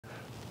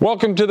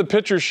Welcome to the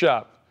Pitcher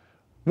Shop.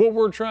 What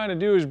we're trying to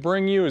do is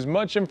bring you as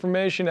much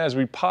information as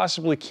we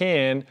possibly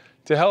can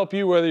to help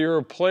you, whether you're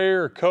a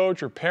player, or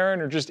coach, or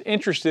parent, or just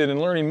interested in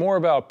learning more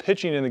about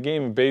pitching in the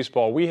game of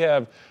baseball. We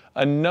have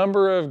a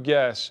number of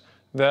guests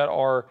that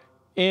are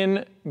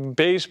in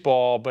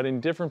baseball, but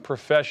in different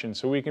professions,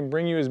 so we can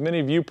bring you as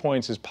many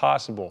viewpoints as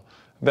possible.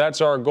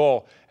 That's our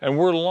goal. And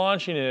we're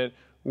launching it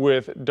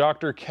with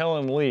Dr.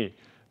 Kellen Lee.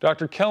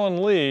 Dr.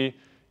 Kellen Lee,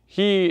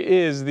 he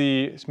is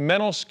the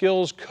mental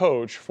skills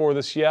coach for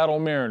the Seattle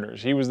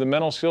Mariners. He was the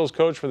mental skills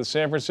coach for the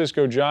San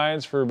Francisco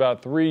Giants for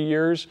about 3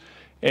 years.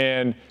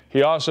 And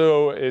he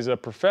also is a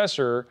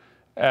professor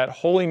at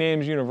Holy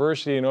Names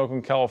University in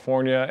Oakland,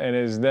 California, and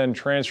is then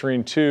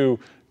transferring to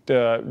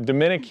the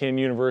Dominican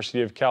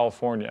University of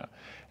California.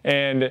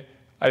 And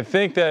I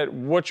think that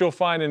what you'll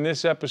find in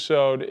this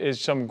episode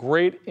is some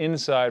great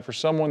insight for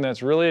someone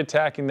that's really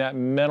attacking that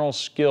mental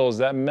skills,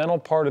 that mental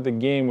part of the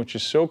game, which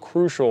is so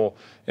crucial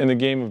in the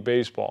game of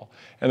baseball.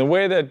 And the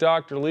way that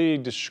Dr. Lee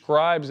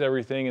describes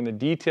everything and the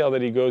detail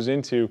that he goes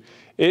into,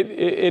 it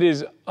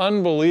is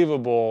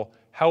unbelievable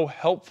how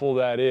helpful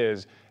that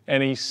is.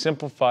 And he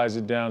simplifies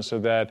it down so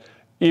that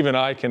even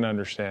I can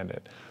understand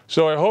it.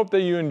 So I hope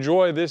that you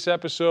enjoy this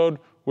episode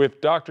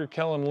with Dr.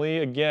 Kellen Lee.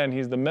 Again,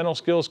 he's the mental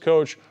skills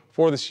coach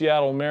for the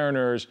Seattle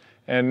Mariners,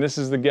 and this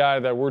is the guy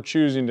that we're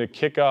choosing to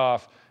kick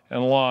off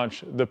and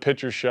launch the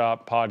Pitcher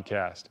Shop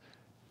podcast.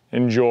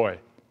 Enjoy.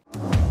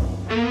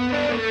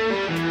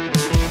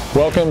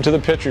 Welcome to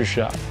the Pitcher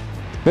Shop.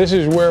 This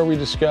is where we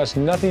discuss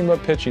nothing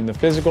but pitching, the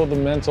physical, the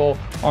mental,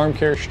 arm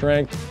care,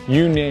 strength,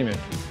 you name it.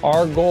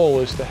 Our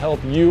goal is to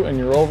help you in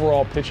your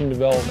overall pitching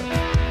development.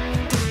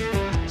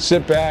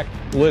 Sit back,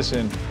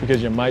 listen,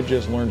 because you might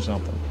just learn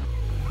something.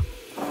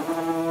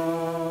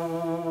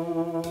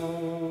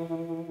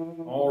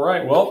 All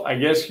right, well, I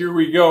guess here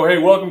we go. Hey,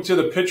 welcome to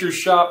the Pitcher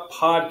Shop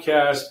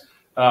podcast.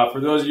 For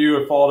those of you who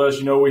have followed us,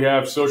 you know we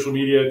have social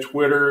media,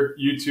 Twitter,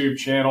 YouTube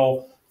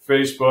channel,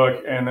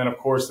 Facebook, and then, of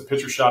course,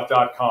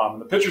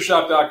 thepitchershop.com. And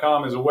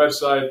thepitchershop.com is a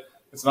website.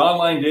 It's an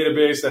online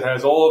database that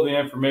has all of the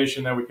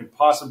information that we can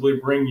possibly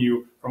bring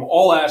you from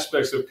all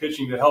aspects of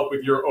pitching to help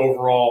with your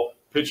overall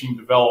pitching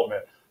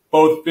development,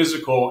 both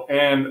physical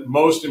and,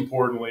 most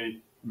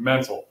importantly,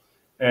 mental.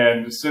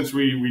 And since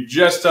we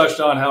just touched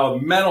on how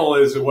mental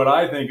is what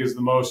I think is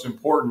the most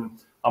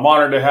important, I'm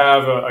honored to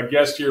have a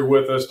guest here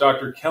with us,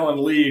 Dr.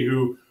 Kellen Lee,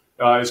 who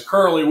is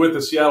currently with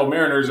the Seattle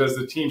Mariners as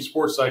the team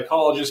sports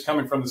psychologist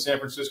coming from the San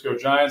Francisco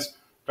Giants.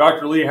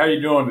 Dr. Lee, how are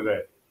you doing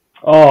today?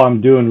 Oh,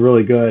 I'm doing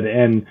really good.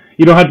 And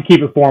you don't have to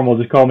keep it formal.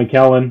 Just call me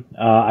Kellen.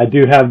 I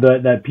do have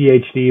that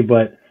PhD,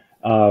 but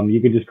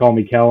you can just call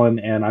me Kellen.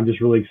 And I'm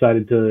just really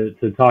excited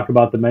to talk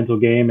about the mental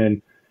game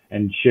and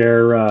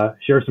share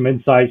some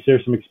insights,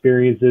 share some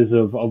experiences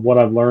of what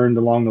I've learned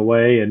along the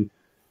way, and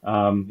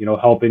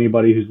help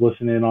anybody who's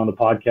listening on the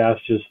podcast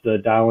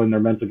just dial in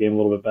their mental game a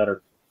little bit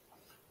better.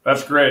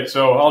 That's great.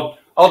 So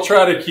I'll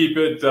try to keep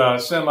it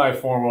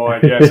semi-formal, I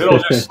guess. It'll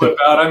just slip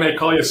out. I may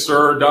call you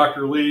Sir,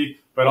 Dr. Lee,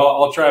 but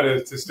I'll try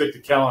to stick to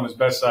Kellen as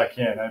best I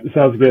can.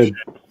 Sounds good.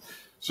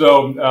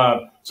 So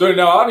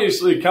now,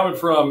 obviously, coming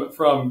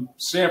from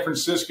San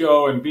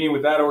Francisco and being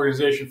with that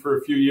organization for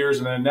a few years,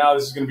 and then now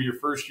this is going to be your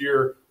first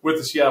year with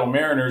the Seattle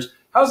Mariners.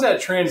 How's that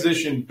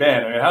transition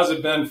been? I mean, how's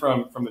it been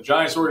from the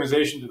Giants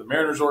organization to the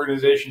Mariners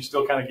organization? You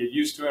still kind of get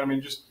used to it? I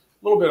mean, just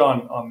a little bit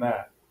on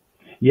that.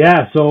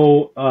 Yeah,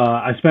 so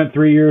I spent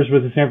 3 years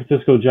with the San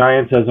Francisco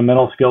Giants as a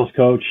mental skills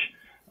coach.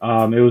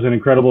 It was an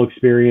incredible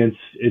experience.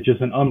 It's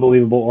just an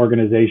unbelievable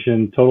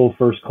organization, total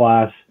first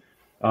class.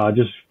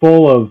 Just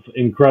full of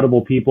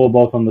incredible people,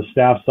 both on the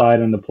staff side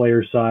and the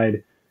player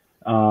side.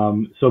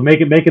 So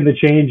making the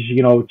change,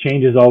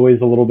 change is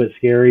always a little bit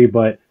scary,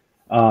 but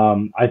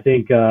I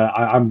think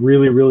I'm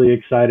really, really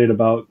excited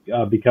about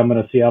becoming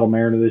a Seattle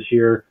Mariner this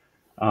year,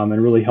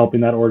 and really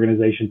helping that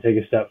organization take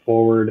a step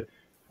forward,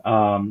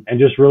 and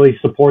just really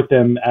support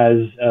them as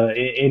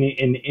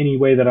in any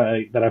way that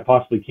I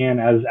possibly can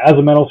as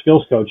a mental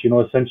skills coach.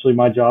 Essentially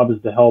my job is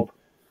to help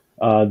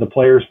the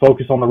players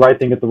focus on the right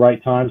thing at the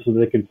right time so that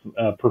they can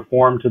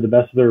perform to the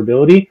best of their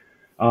ability.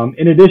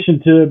 In addition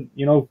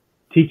to,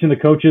 teaching the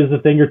coaches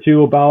a thing or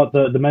two about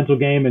the mental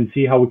game and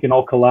see how we can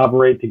all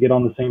collaborate to get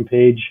on the same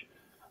page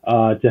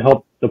to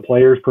help the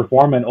players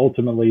perform and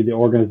ultimately the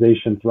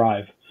organization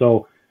thrive.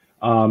 So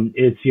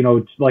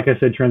it's, like I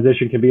said,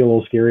 transition can be a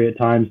little scary at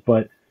times,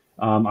 but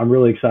I'm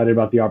really excited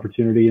about the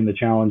opportunity and the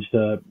challenge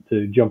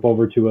to jump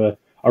over to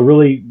a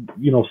really,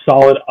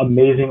 solid,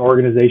 amazing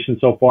organization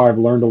so far. I've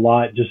learned a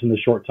lot just in the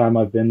short time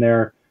I've been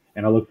there,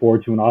 and I look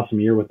forward to an awesome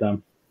year with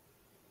them.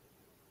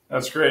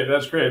 That's great.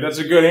 That's great. That's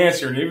a good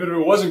answer. And even if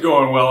it wasn't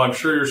going well, I'm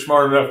sure you're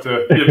smart enough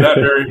to give that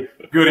very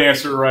good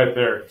answer right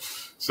there.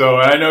 So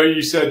I know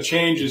you said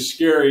change is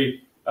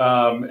scary,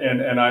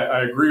 and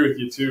I agree with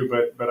you too,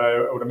 but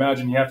I would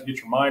imagine you have to get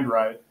your mind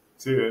right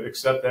to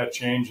accept that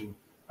change, and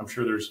I'm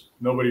sure there's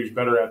nobody who's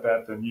better at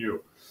that than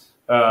you.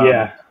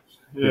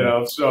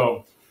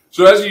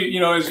 So as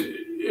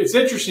it's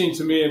interesting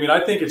to me. I mean,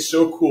 I think it's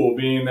so cool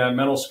being that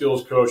mental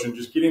skills coach and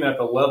just getting at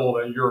the level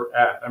that you're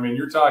at. I mean,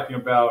 you're talking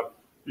about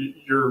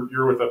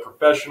you're with a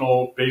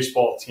professional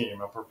baseball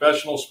team, a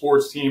professional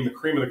sports team, the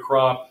cream of the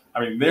crop. I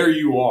mean, there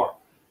you are.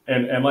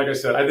 And like I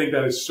said, I think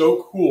that is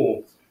so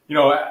cool. You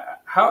know,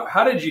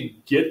 how did you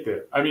get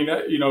there? I mean,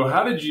 you know,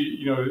 how did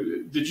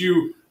did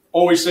you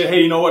always say,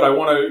 hey, you know what, I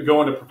want to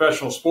go into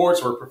professional sports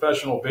or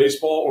professional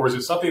baseball? Or is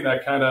it something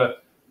that kind of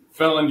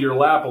fell into your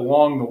lap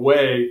along the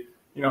way?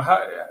 You know,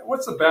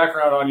 what's the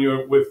background on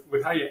you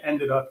with how you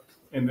ended up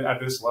at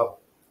this level?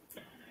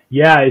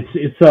 Yeah,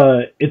 it's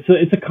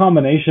a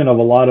combination of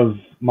a lot of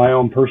my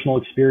own personal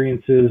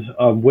experiences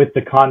with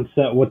the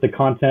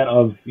content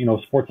of, you know,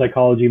 sports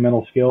psychology,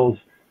 mental skills,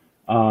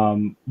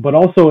 but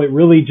also it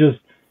really just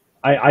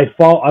I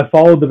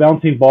followed the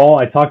bouncing ball.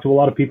 I talked to a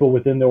lot of people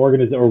within the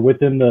organization or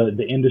within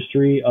the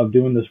industry of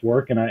doing this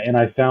work, and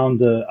I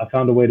found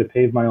a way to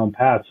pave my own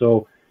path.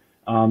 So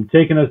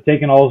taking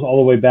all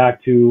the way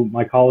back to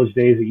my college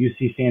days at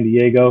UC San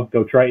Diego,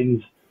 go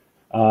Tritons,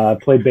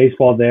 played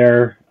baseball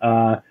there.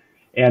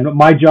 And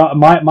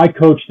my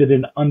coach did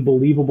an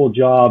unbelievable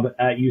job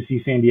at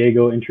UC San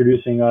Diego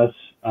introducing us,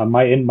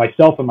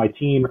 myself and my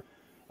team,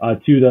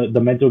 to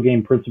the mental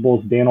game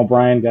principles. Dan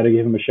O'Brien, got to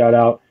give him a shout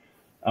out.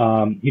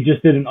 He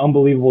just did an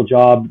unbelievable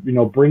job, you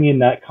know, bringing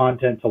that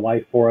content to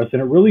life for us.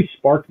 And it really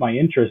sparked my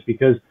interest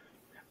because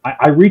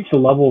I reached a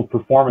level of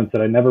performance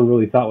that I never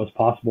really thought was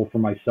possible for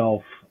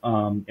myself.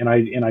 And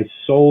I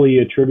solely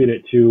attribute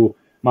it to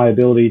my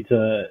ability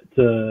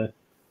to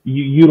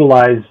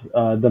utilize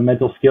the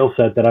mental skill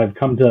set that I've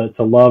come to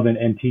love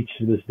and teach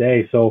to this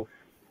day. So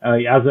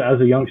as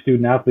a young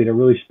student athlete, it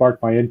really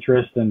sparked my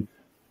interest, and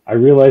I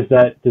realized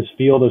that this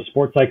field of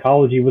sports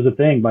psychology was a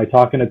thing by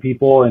talking to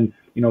people and,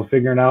 you know,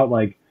 figuring out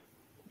like,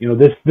 you know,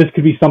 this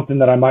could be something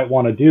that I might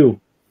want to do.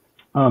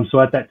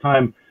 So at that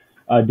time,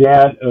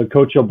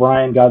 Coach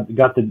O'Brien got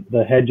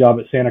the head job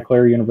at Santa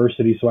Clara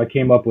University. So I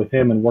came up with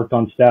him and worked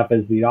on staff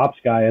as the ops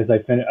guy as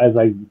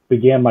I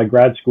began my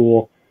grad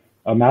school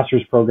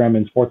master's program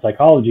in sports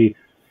psychology.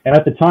 And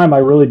at the time, I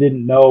really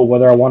didn't know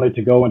whether I wanted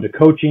to go into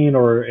coaching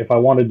or if I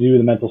wanted to do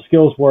the mental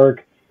skills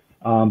work.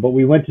 But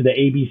we went to the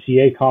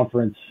ABCA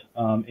conference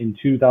in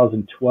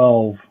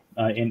 2012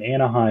 in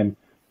Anaheim,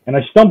 and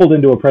I stumbled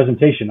into a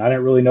presentation. I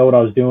didn't really know what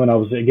I was doing. I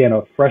was, again,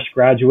 a fresh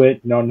graduate,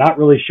 you know, not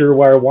really sure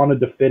where I wanted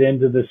to fit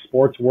into the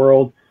sports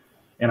world.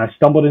 And I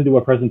stumbled into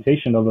a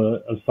presentation of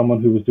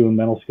someone who was doing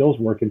mental skills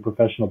work in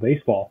professional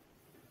baseball.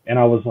 And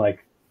I was like,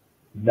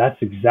 that's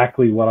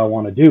exactly what I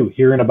want to do,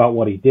 hearing about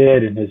what he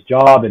did and his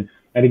job. And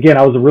again,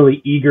 I was a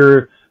really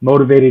eager,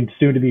 motivated,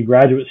 soon-to-be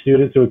graduate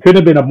student, so it couldn't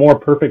have been a more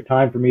perfect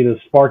time for me to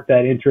spark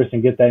that interest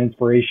and get that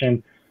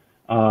inspiration.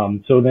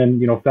 So then,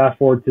 you know, fast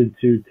forward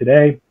to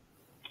today,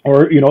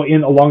 or, you know,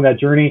 along that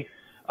journey,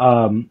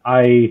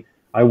 I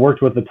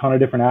worked with a ton of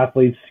different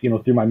athletes, you know,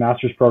 through my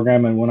master's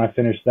program. And when I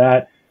finished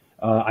that,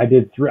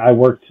 I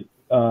worked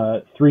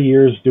 3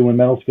 years doing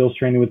mental skills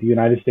training with the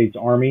United States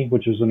Army,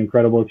 which was an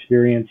incredible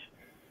experience.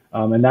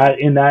 And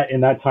in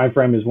that time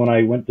frame is when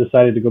I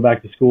decided to go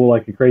back to school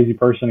like a crazy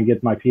person and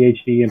get my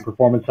PhD in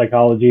performance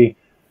psychology,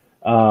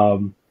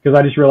 because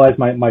I just realized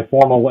my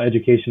formal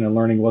education and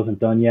learning wasn't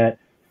done yet.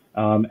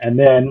 And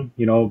then,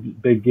 you know,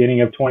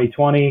 beginning of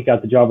 2020,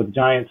 got the job with the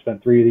Giants,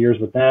 spent 3 years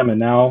with them, and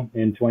now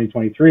in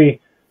 2023,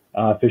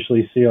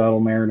 officially Seattle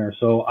Mariner.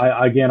 So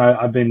I've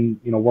been,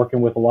 you know, working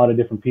with a lot of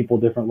different people,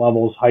 different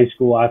levels, high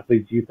school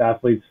athletes, youth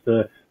athletes,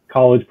 to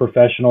college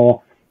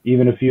professional,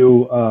 even a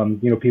few,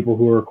 you know, people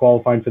who are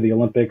qualifying for the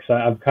Olympics.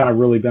 I've kind of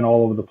really been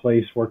all over the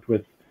place, worked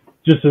with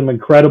just some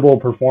incredible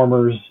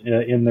performers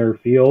in their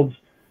fields.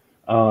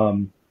 But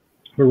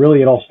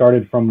really it all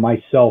started from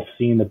myself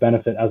seeing the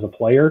benefit as a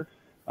player,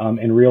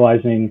 and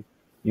realizing,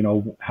 you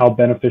know, how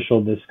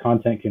beneficial this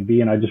content can be.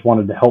 And I just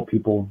wanted to help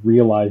people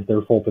realize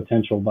their full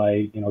potential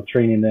by, you know,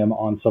 training them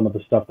on some of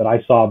the stuff that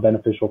I saw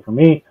beneficial for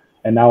me.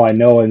 And now I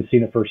know and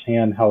seen it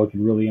firsthand how it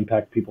can really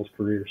impact people's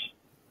careers.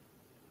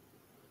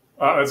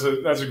 That's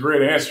a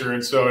great answer.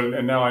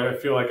 And now I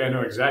feel like I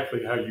know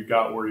exactly how you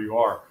got where you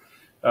are.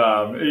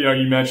 You know,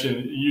 you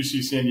mentioned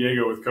UC San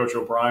Diego with Coach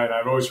O'Brien.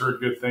 I've always heard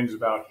good things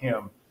about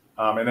him.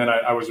 And then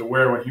I was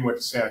aware when he went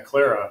to Santa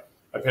Clara,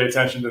 I pay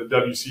attention to the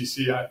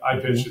WCC. I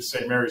pitched at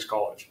St. Mary's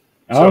College.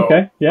 So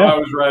okay. Yeah. I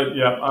was right.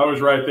 Yeah, I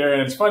was right there.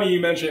 And it's funny you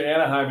mentioned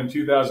Anaheim in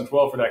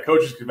 2012 for that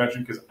coaches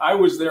convention, because I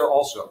was there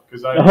also.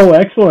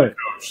 Excellent.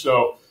 Coach.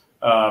 So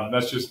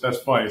that's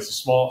funny. It's a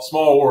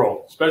small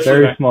world, especially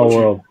very small coaching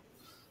world.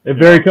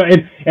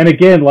 And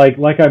again,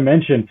 like I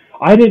mentioned,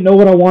 I didn't know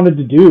what I wanted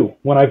to do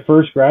when I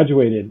first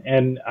graduated,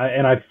 and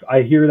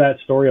I hear that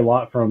story a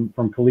lot from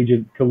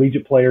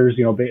collegiate players.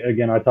 You know,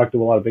 again, I talk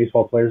to a lot of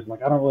baseball players. I'm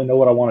like, I don't really know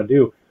what I want to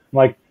do. I'm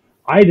like,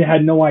 I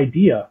had no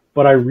idea,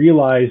 but I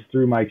realized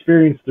through my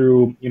experience,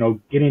 through, you know,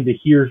 getting to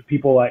hear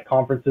people at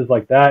conferences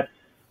like that,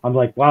 I'm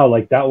like, wow,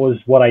 like that was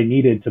what I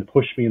needed to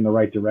push me in the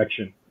right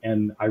direction.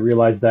 And I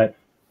realized that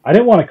I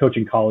didn't want to coach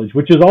in college,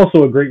 which is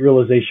also a great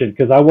realization,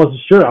 because I wasn't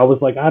sure. I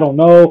was like, I don't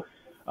know.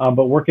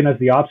 But working as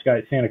the ops guy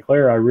at Santa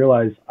Clara, I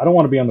realized I don't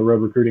want to be on the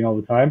road recruiting all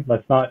the time.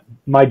 That's not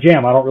my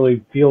jam. I don't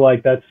really feel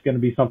like that's going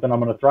to be something I'm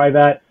going to thrive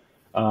at.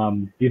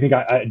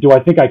 Do I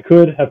think I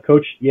could have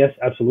coached? Yes,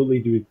 absolutely.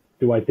 Do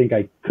Do I think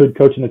I could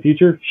coach in the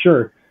future?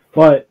 Sure.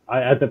 But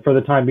for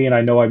the time being,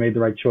 I know I made the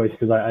right choice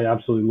because I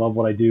absolutely love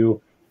what I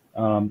do.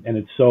 And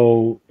it's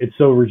so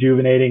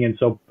rejuvenating and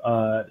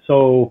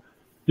so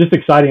just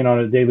exciting on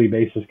a daily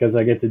basis because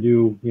I get to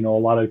do, a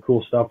lot of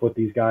cool stuff with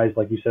these guys,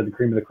 like you said, the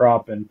cream of the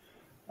crop. And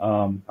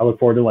I look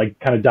forward to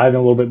kind of diving a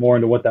little bit more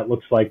into what that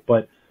looks like.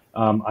 But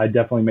I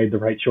definitely made the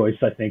right choice,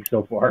 I think,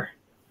 so far.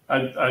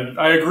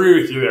 I agree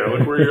with you there.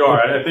 Look where you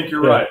are. I think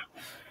you're right.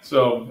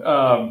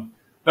 So,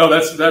 no,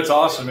 that's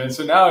awesome. And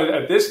so now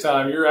at this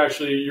time,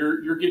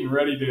 you're getting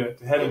ready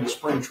to head into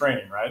spring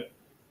training, right?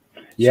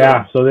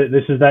 Yeah. So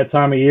this is that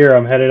time of year.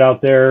 I'm headed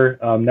out there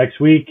next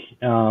week,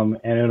 and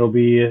it'll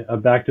be a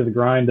back to the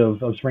grind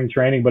of spring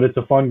training. But it's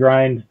a fun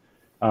grind,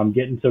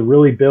 getting to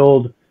really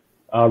build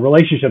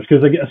relationships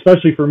because,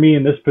 especially for me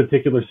in this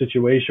particular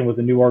situation with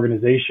a new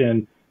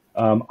organization,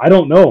 I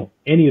don't know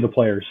any of the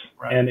players,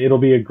 right. And it'll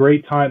be a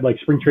great time. Like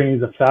spring training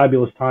is a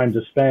fabulous time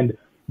to spend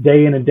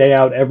day in and day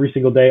out, every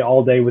single day,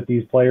 all day with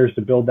these players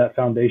to build that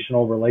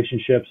foundational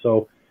relationship.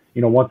 So,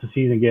 once the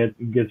season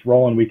gets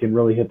rolling, we can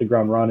really hit the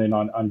ground running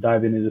on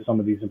diving into some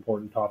of these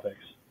important topics.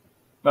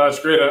 No, that's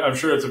great. I'm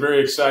sure it's a very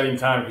exciting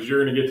time because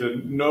you're going to get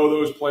to know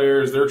those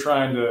players. They're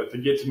trying to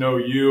get to know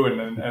you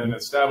and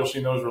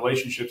establishing those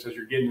relationships as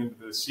you're getting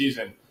into the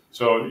season.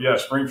 So, yeah,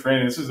 spring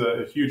training, this is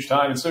a huge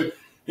time. And so,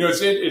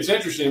 it's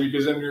interesting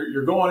because then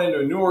you're going into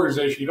a new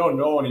organization. You don't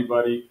know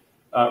anybody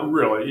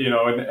really,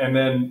 and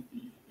then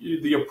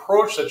the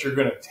approach that you're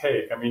going to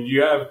take. I mean, do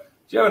you have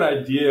an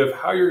idea of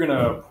how you're going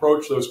to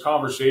approach those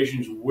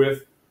conversations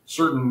with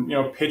certain,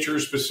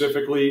 pitchers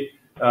specifically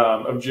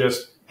of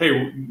just,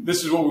 hey,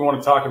 this is what we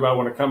want to talk about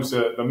when it comes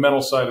to the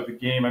mental side of the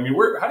game? I mean,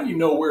 how do you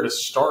know where to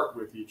start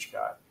with each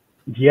guy?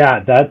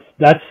 Yeah,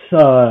 that's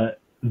a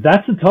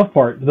tough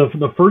part.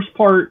 The first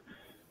part,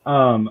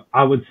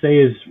 I would say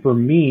is for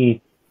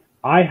me,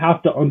 I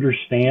have to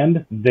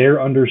understand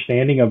their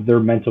understanding of their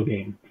mental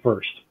game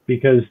first,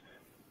 because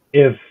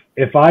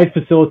if I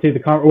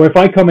facilitate or if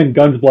I come in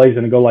guns blazing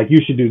and go like, you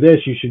should do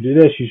this, you should do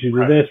this, you should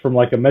do this from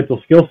like a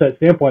mental skill set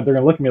standpoint, they're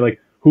going to look at me like,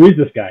 who is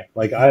this guy?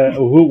 Like,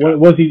 what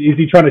was he? Is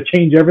he trying to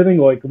change everything?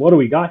 Like, what do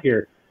we got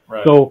here?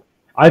 Right. So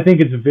I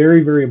think it's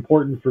very, very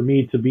important for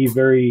me to be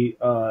very,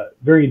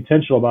 very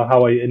intentional about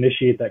how I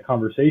initiate that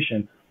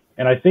conversation.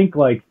 And I think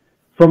like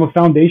from a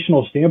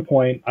foundational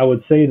standpoint, I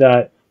would say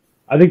that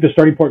I think the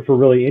starting point for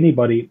really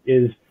anybody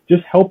is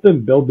just help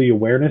them build the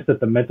awareness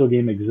that the mental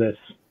game exists.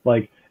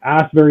 Like,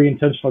 ask very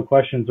intentional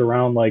questions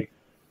around like,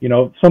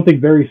 something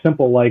very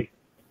simple like,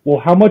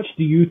 well, how much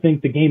do you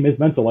think the game is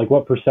mental? Like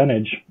what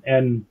percentage?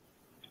 And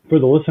for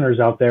the listeners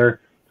out there,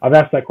 I've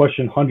asked that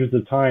question hundreds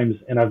of times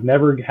and I've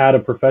never had a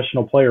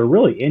professional player,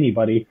 really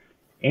anybody,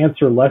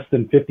 answer less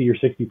than 50 or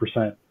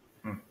 60%.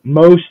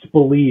 Most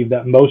believe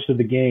that most of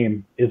the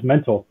game is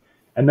mental.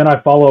 And then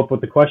I follow up with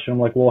the question, I'm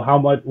like, well,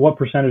 what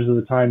percentage of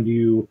the time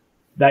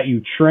that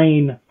you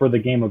train for the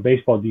game of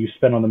baseball do you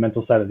spend on the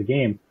mental side of the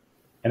game?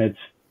 And it's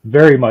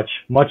very much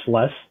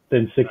less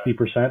than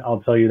 60%.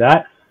 I'll tell you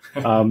that.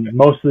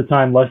 Most of the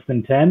time, less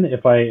than 10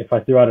 if I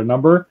threw out a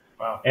number.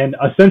 Wow. And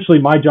essentially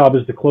my job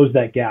is to close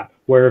that gap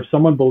where if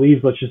someone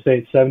believes, let's just say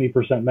it's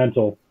 70%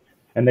 mental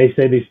and they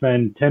say they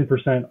spend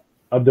 10%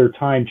 of their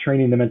time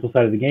training the mental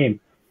side of the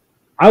game,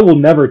 I will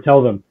never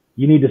tell them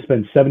you need to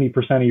spend 70%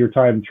 of your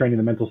time training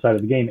the mental side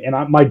of the game.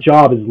 And my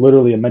job is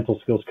literally a mental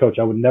skills coach.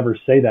 I would never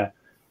say that.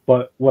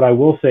 But what I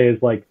will say is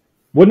like,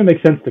 wouldn't it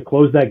make sense to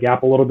close that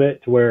gap a little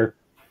bit to where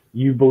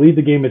you believe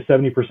the game is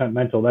 70%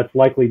 mental? That's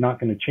likely not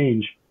going to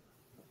change.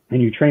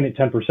 And you train it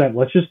 10%.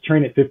 Let's just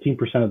train it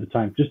 15% of the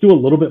time. Just do a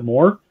little bit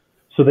more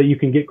so that you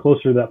can get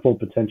closer to that full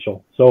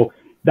potential. So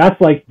that's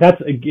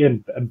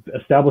again,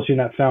 establishing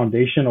that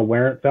foundational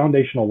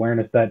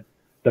awareness that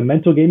the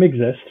mental game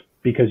exists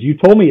because you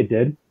told me it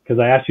did, because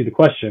I asked you the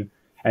question.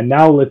 And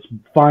now let's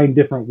find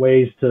different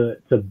ways to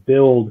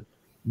build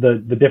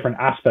the different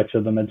aspects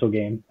of the mental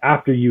game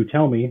after you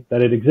tell me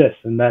that it exists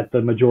and that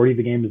the majority of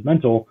the game is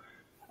mental.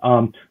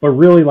 But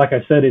really, like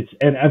I said, it's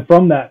and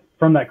from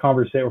that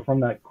conversation or from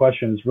that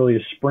question is really a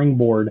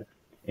springboard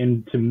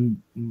into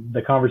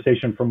the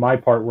conversation from my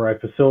part where I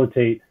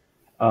facilitate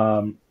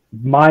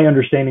my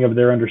understanding of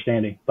their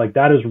understanding. Like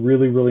that is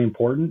really, really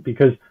important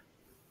because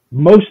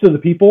most of the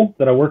people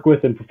that I work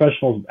with in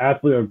professional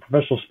athlete or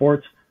professional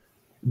sports,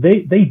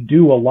 they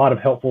do a lot of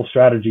helpful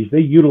strategies.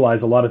 They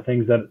utilize a lot of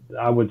things that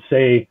I would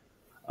say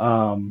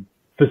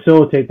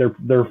facilitate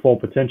their full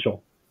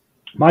potential.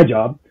 My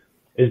job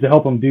is to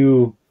help them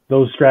do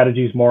those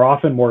strategies more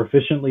often, more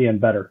efficiently,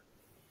 and better.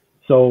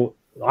 So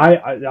I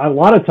a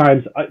lot of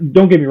times,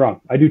 don't get me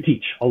wrong, I do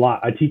teach a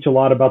lot. I teach a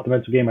lot about the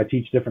mental game. I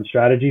teach different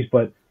strategies,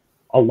 but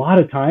a lot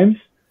of times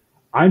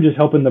I'm just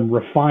helping them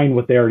refine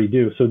what they already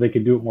do so they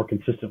can do it more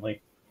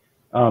consistently.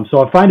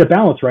 So I find a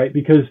balance, right?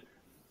 Because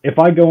if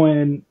I go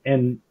in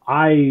and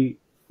I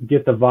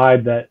get the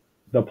vibe that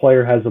the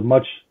player has a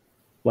much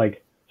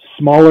like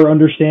smaller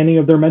understanding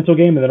of their mental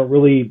game and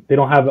they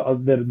don't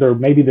have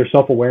maybe their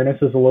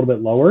self-awareness is a little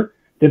bit lower,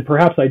 then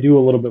perhaps I do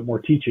a little bit more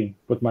teaching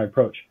with my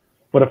approach.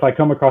 But if I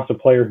come across a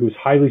player who's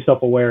highly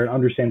self-aware and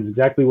understands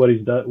exactly what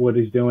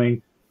he's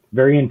doing,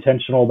 very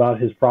intentional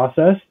about his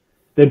process,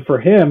 then for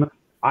him,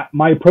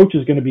 my approach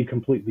is going to be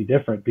completely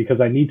different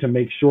because I need to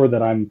make sure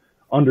that I'm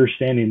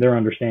understanding their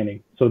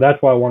understanding. So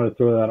that's why I wanted to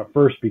throw that up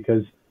first,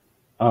 because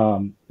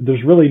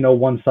there's really no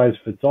one size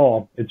fits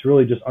all. It's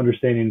really just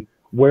understanding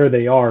where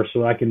they are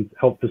so I can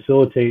help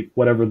facilitate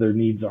whatever their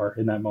needs are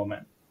in that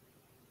moment.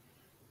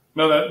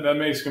 No, that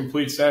makes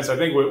complete sense. I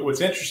think what's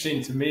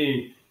interesting to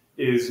me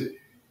is,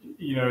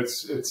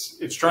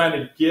 it's trying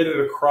to get it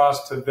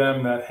across to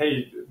them that,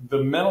 hey,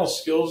 the mental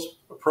skills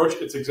approach,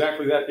 it's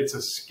exactly that. It's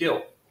a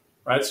skill,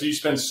 right? So you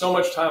spend so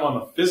much time on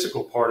the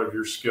physical part of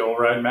your skill,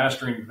 right?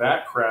 Mastering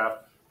that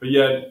craft. But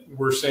yet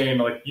we're saying,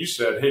 like you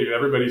said, hey,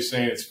 everybody's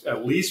saying it's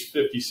at least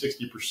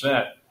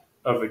 50-60%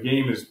 of the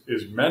game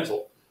is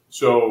mental.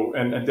 So,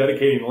 and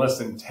dedicating less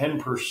than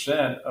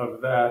 10%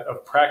 of that,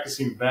 of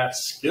practicing that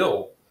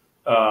skill,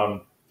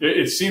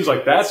 it seems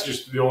like that's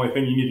just the only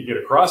thing you need to get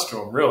across to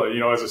them,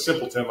 really, as a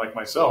simpleton like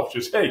myself.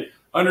 Just, hey,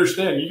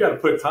 understand you got to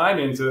put time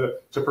into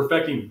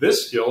perfecting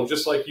this skill,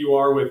 just like you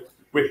are with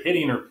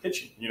hitting or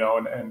pitching,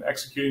 and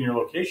executing your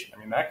location. I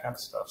mean, that kind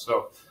of stuff.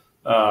 So,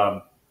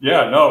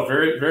 yeah, no,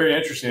 very, very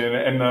interesting.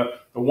 And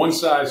the one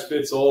size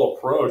fits all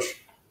approach,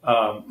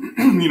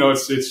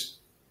 it's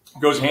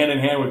goes hand in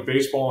hand with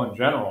baseball in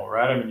general,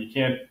 right? I mean, you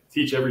can't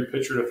teach every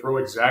pitcher to throw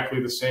exactly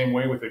the same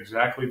way with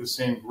exactly the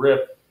same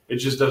grip. It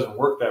just doesn't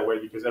work that way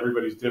because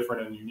everybody's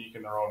different and unique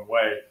in their own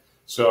way.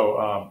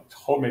 So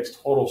it makes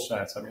total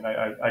sense. I mean,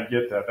 I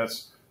get that.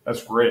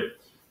 That's great.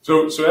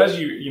 So as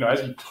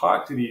you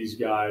talk to these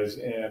guys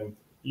and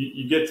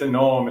you get to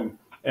know them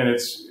and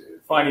it's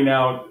finding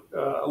out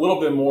a little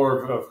bit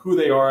more of who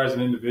they are as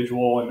an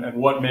individual and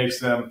what makes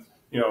them,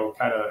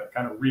 kind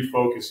of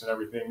refocus and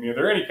everything. Are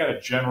there any kind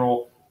of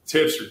general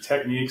tips or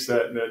techniques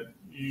that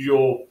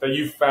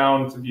you've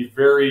found to be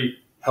very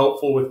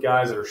helpful with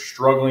guys that are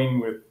struggling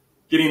with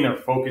getting their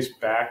focus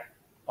back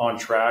on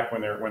track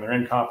when they're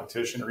in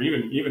competition, or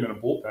even in a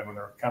bullpen when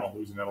they're kind of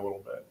losing it a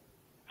little bit?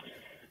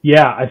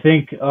 Yeah, I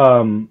think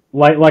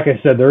like I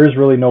said, there is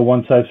really no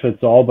one size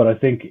fits all, but I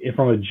think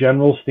from a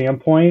general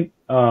standpoint,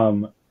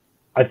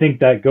 I think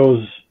that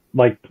goes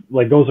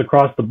goes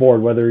across the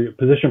board, whether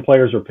position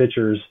players or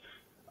pitchers,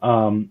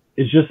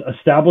 is just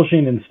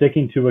establishing and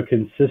sticking to a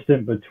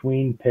consistent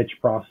between pitch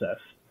process.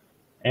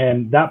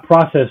 And that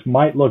process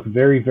might look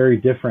very, very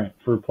different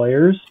for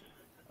players.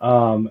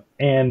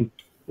 And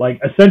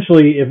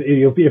essentially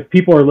if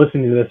people are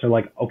listening to this, they're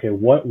like, okay,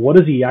 what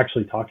is he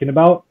actually talking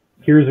about?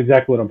 Here's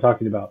exactly what I'm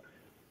talking about.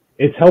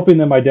 It's helping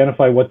them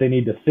identify what they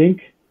need to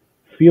think,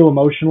 feel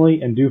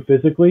emotionally, and do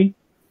physically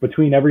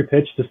between every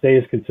pitch to stay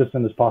as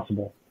consistent as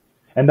possible.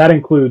 And that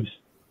includes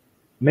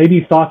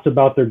maybe thoughts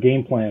about their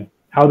game plan.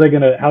 How they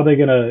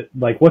gonna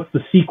what's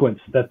the sequence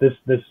that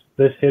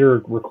this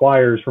hitter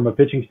requires from a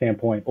pitching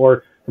standpoint,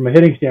 or from a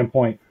hitting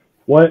standpoint?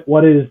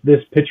 What is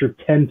this pitcher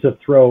tend to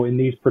throw in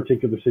these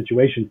particular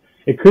situations?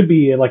 It could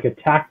be like a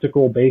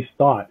tactical based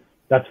thought.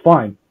 That's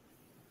fine.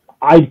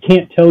 I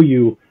can't tell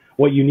you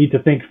what you need to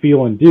think,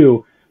 feel, and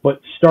do,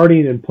 but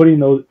starting and putting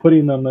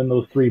them in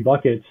those three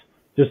buckets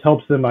just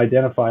helps them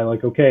identify,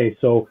 like, okay,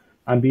 so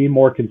I'm being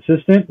more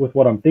consistent with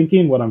what I'm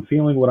thinking, what I'm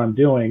feeling, what I'm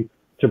doing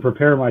to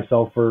prepare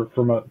myself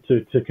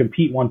to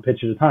compete one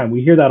pitch at a time.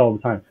 We hear that all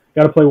the time.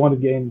 Got to play one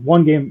game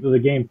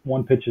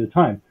one pitch at a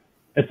time.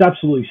 It's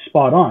absolutely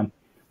spot on,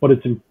 but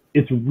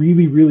it's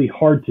really, really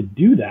hard to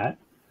do that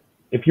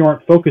if you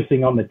aren't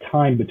focusing on the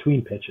time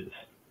between pitches.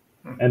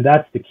 And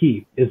that's the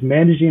key, is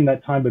managing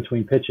that time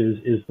between pitches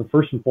is the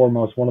first and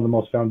foremost one of the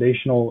most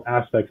foundational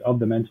aspects of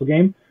the mental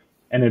game.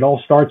 And it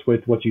all starts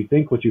with what you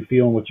think, what you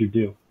feel, and what you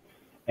do.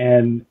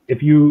 And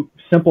if you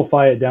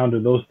simplify it down to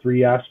those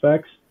three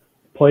aspects,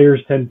 players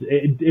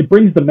it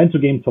brings the mental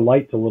game to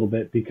light a little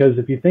bit, because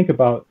if you think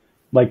about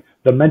like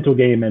the mental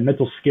game and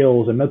mental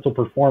skills and mental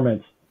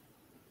performance,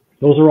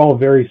 those are all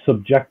very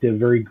subjective,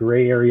 very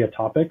gray area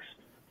topics.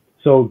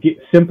 So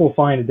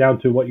simplifying it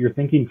down to what you're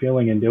thinking,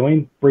 feeling, and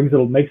doing makes it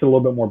a little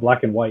bit more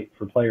black and white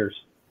for players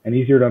and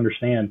easier to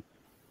understand.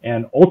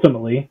 And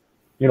ultimately,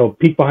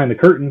 peek behind the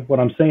curtain, what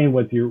I'm saying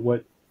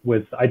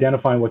with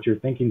identifying what you're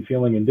thinking,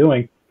 feeling, and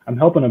doing, I'm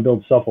helping them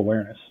build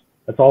self-awareness.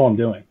 That's all I'm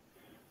doing.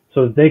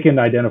 So that they can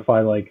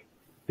identify, like,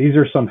 these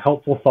are some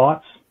helpful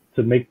thoughts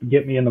to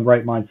get me in the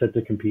right mindset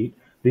to compete.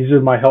 These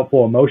are my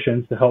helpful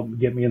emotions to help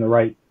get me in the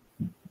right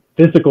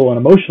physical and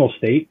emotional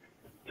state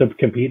to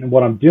compete. And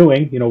what I'm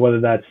doing,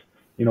 whether that's,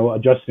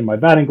 adjusting my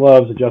batting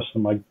gloves,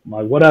 adjusting my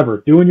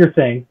whatever, doing your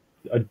thing,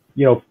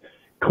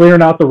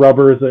 clearing out the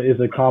rubber is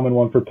a common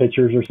one for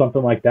pitchers or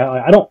something like that.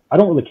 I don't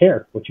really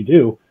care what you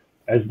do,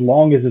 as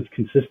long as it's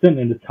consistent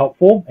and it's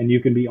helpful and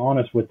you can be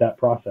honest with that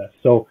process.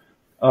 So,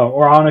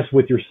 or honest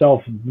with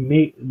yourself,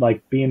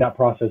 being that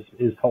process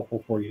is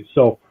helpful for you.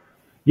 So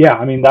yeah,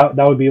 I mean, that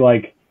would be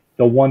like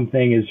the one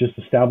thing, is just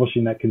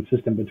establishing that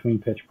consistent between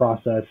pitch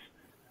process,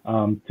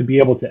 to be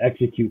able to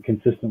execute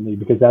consistently,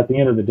 because at the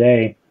end of the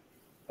day,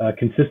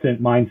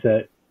 consistent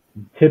mindset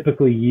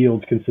typically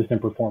yields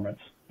consistent performance.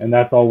 And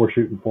that's all we're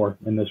shooting for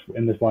in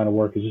this line of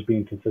work, is just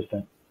being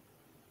consistent.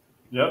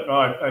 Yep. No,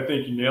 I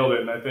think you nailed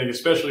it. And I think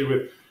especially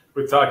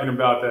with talking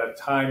about that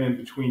time in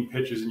between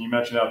pitches, and you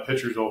mentioned how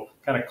pitchers will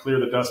kind of clear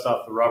the dust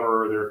off the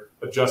rubber, or they're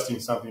adjusting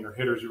something, or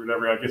hitters or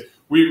whatever. I guess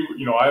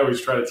I always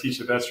try to teach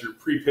that that's your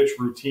pre-pitch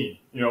routine.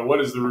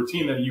 What is the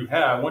routine that you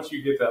have? Once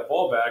you get that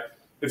ball back,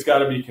 it's got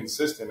to be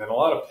consistent. And a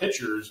lot of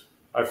pitchers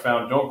I've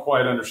found don't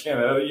quite understand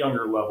that at a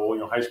younger level,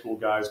 high school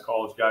guys,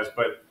 college guys.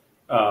 But,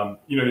 I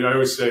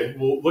always say,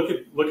 well, look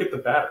at the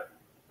batter.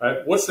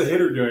 Right? What's the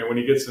hitter doing when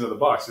he gets into the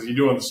box? Is he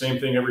doing the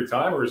same thing every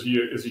time, or is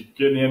he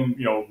getting in,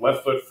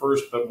 left foot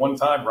first the one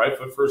time, right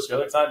foot first the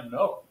other time?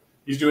 No,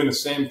 he's doing the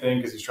same thing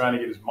because he's trying to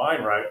get his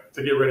mind right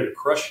to get ready to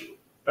crush you.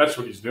 That's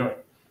what he's doing.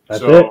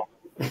 That's it.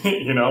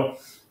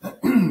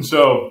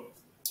 So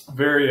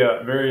very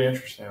very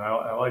interesting.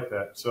 I like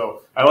that.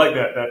 So I like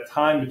that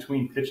time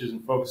between pitches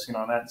and focusing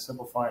on that and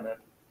simplifying it.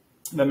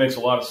 That makes a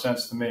lot of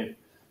sense to me.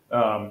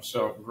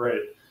 So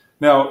great.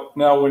 Now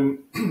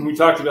when we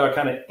talked about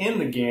kind of in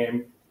the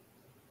game.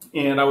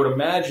 And I would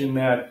imagine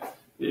that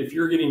if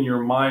you're getting your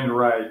mind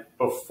right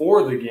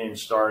before the game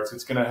starts,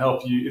 it's going to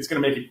help you. It's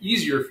going to make it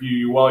easier for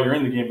you while you're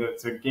in the game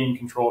to gain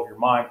control of your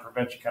mind,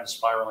 prevent you kind of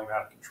spiraling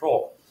out of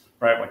control,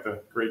 right? Like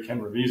the great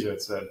Ken Revisa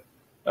had said.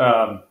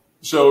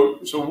 So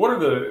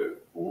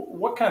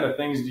what kind of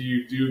things do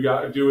you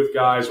do with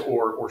guys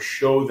or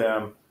show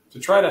them to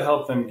try to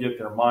help them get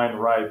their mind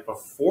right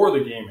before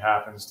the game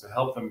happens, to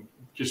help them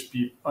just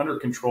be under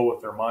control with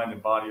their mind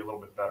and body a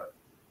little bit better?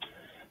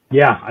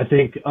 Yeah, I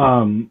think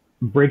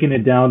breaking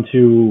it down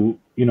to,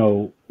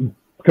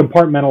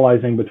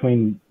 compartmentalizing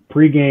between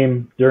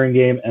pregame, during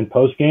game, and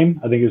post-game,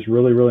 I think is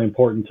really, really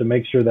important to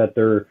make sure that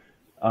they're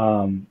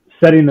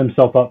setting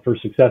themselves up for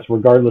success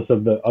regardless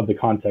of the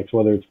context,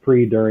 whether it's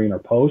pre, during, or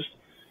post.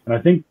 And I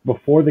think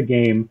before the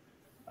game,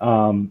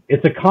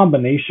 it's a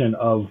combination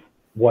of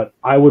what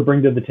I would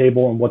bring to the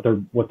table and what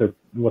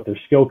their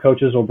skill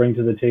coaches will bring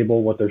to the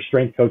table, what their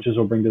strength coaches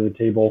will bring to the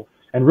table,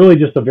 and really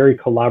just a very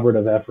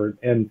collaborative effort.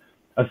 And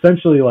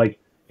essentially, like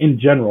in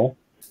general,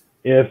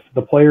 if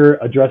the player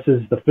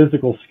addresses the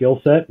physical skill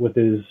set with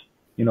his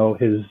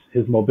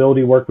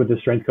mobility work with his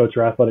strength coach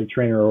or athletic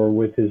trainer or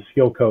with his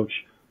skill coach,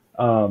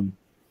 and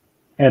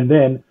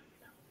then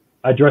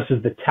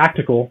addresses the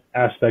tactical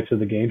aspects of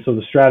the game, so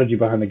the strategy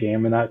behind the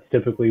game, and that's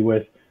typically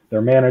with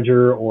their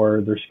manager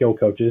or their skill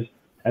coaches,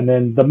 and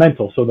then the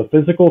mental, so the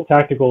physical,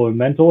 tactical, and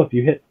mental. If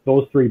you hit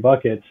those three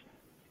buckets,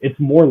 it's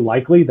more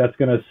likely that's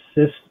going to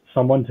assist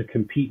someone to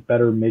compete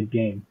better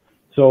mid-game.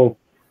 So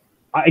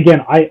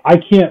I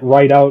can't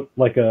write out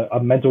like a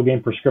mental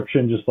game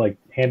prescription, just like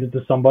hand it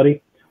to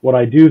somebody. What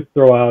I do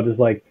throw out is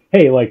like,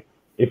 hey, like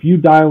if you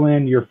dial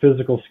in your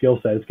physical skill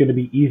set, it's going to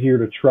be easier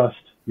to trust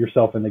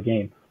yourself in the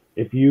game.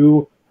 If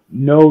you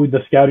know the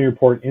scouting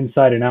report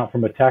inside and out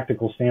from a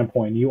tactical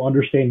standpoint, you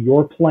understand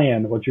your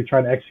plan, what you're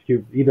trying to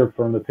execute, either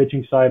from the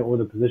pitching side or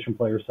the position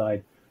player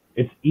side,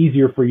 it's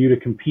easier for you to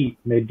compete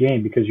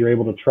mid-game because you're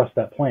able to trust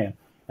that plan.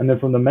 And then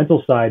from the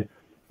mental side,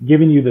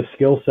 giving you the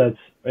skill sets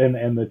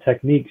and the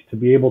techniques to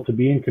be able to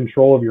be in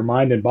control of your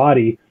mind and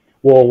body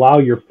will allow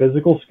your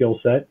physical skill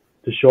set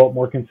to show up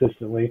more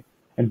consistently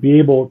and be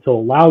able to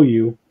allow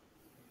you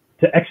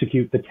to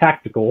execute the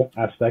tactical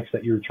aspects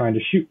that you're trying to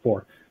shoot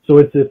for. So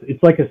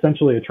it's like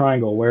essentially a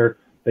triangle where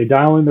they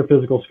dial in their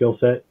physical skill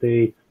set,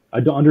 they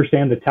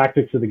understand the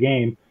tactics of the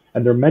game,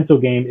 and their mental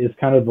game is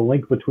kind of the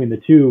link between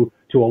the two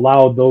to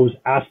allow those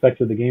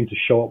aspects of the game to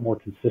show up more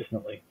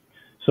consistently.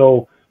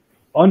 So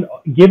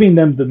giving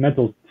them the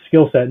mental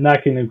skill set, and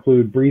that can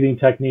include breathing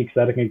techniques,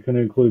 that can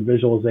include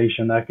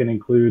visualization, that can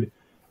include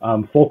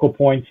focal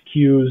points,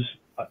 cues,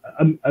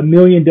 a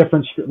million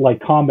different like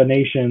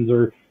combinations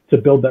or to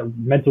build that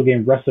mental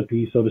game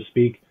recipe, so to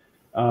speak,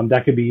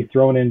 that could be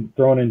thrown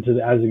into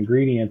as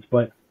ingredients.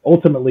 But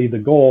ultimately, the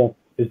goal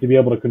is to be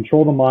able to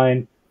control the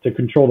mind, to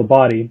control the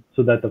body,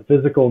 so that the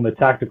physical and the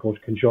tactical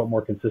can show up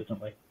more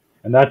consistently.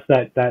 And that's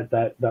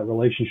that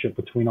relationship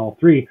between all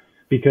three,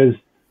 because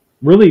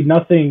really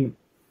nothing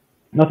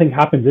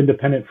happens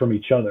independent from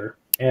each other.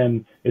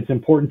 And it's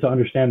important to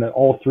understand that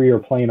all three are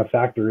playing a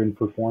factor in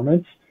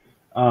performance.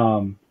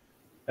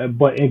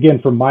 But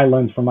again, from my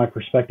lens, from my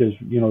perspective,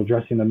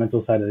 addressing the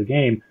mental side of the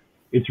game,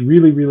 it's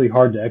really, really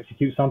hard to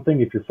execute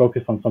something if you're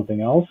focused on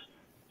something else.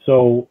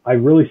 So I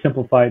really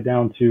simplify it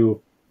down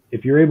to,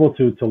 if you're able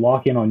to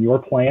lock in on your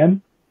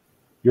plan,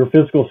 your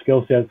physical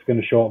skill set is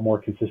going to show up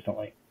more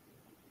consistently.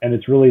 And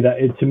it's really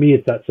to me,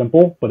 it's that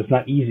simple, but it's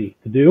not easy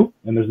to do.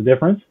 And there's a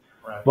difference.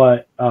 Right.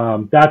 But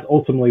that's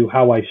ultimately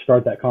how I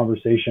start that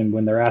conversation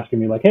when they're asking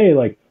me like, hey,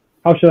 like,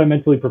 how should I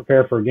mentally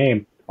prepare for a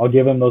game? I'll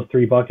give them those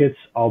three buckets.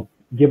 I'll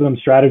give them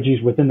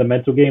strategies within the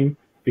mental game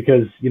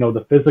because,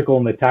 the physical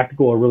and the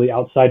tactical are really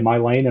outside my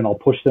lane, and I'll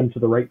push them to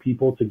the right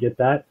people to get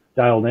that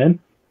dialed in.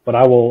 But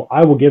I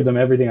will give them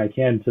everything I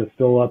can to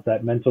fill up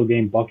that mental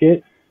game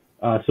bucket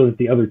so that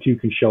the other two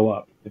can show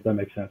up, if that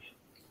makes sense.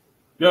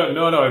 Yeah,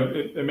 no,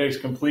 it makes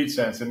complete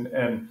sense.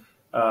 And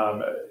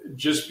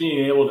just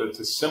being able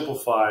to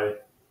simplify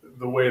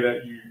the way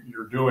that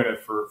you're doing it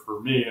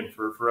for me and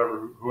for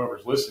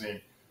whoever's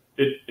listening,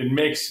 it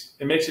makes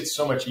it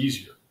so much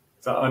easier.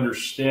 to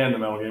understand the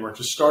mental game, or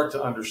to start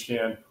to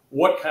understand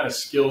what kind of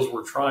skills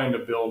we're trying to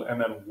build and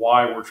then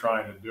why we're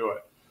trying to do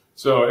it.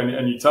 So,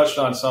 and you touched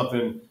on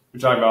something, you're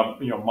talking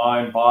about,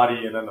 mind,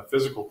 body, and then the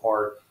physical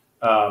part.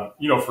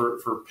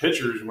 For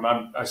pitchers, when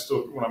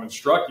I'm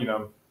instructing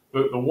them,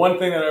 the one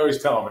thing that I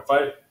always tell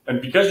them,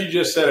 and because you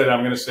just said it, I'm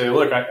going to say,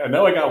 look, I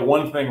know I got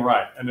one thing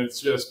right. And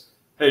it's just,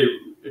 hey,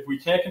 if we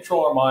can't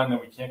control our mind, then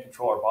we can't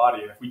control our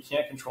body. And if we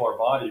can't control our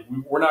body,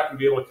 we're not going to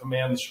be able to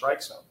command the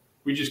strike zone.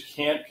 We just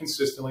can't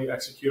consistently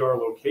execute our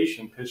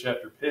location pitch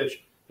after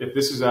pitch if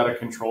this is out of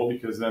control,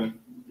 because then,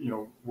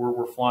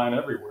 we're flying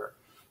everywhere.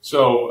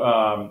 So,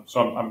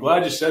 I'm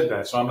glad you said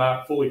that. So I'm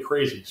not fully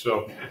crazy.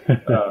 So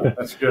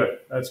that's good.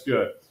 That's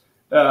good.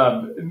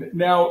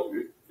 Now,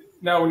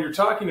 when you're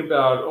talking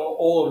about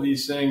all of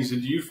these things, do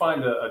you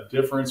find a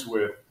difference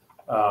with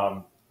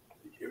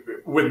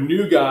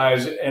new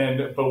guys,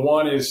 but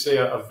one is, say,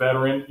 a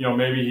veteran,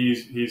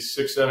 maybe he's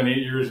 6, 7, 8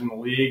 years in the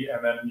league,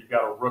 and then you've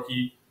got a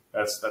rookie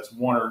that's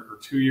 1 or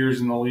 2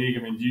 years in the league.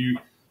 I mean, do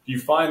you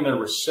find their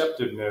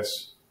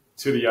receptiveness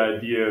to the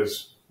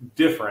ideas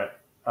different?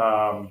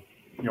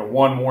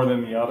 One more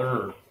than the other?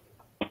 Or?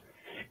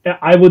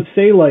 I would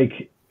say,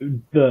 like,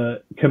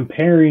 the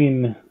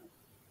comparing,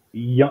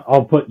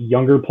 I'll put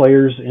younger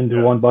players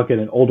into one bucket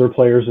and older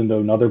players into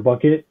another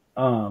bucket.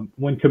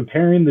 When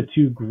comparing the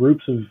two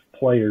groups of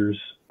players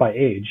by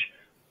age,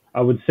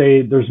 I would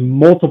say there's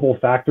multiple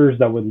factors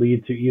that would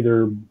lead to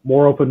either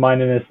more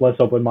open-mindedness, less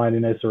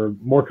open-mindedness, or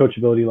more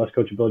coachability, less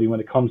coachability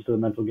when it comes to the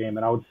mental game.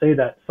 And I would say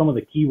that some of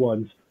the key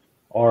ones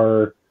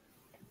are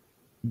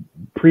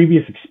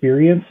previous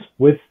experience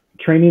with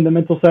training the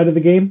mental side of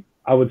the game.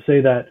 I would say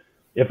that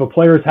if a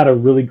player has had a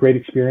really great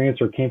experience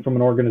or came from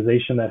an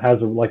organization that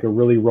has a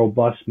really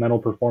robust mental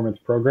performance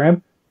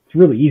program, it's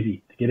really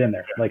easy to get in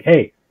there. Like,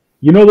 hey,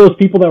 those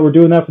people that were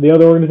doing that for the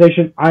other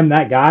organization, I'm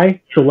that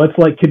guy. So let's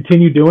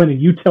continue doing,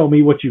 and you tell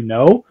me what you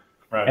know.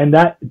 Right. And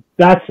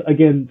that's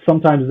again,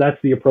 sometimes that's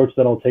the approach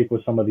that I'll take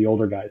with some of the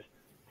older guys.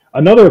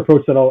 Another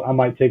approach that I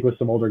might take with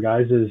some older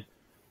guys is,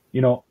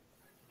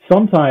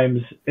 sometimes,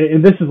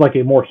 and this is like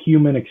a more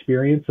human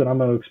experience that I'm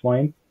going to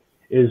explain,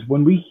 is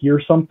when we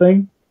hear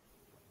something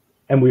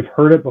and we've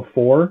heard it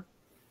before,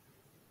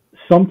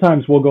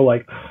 sometimes we'll go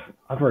like,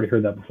 I've already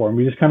heard that before. And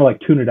we just kind of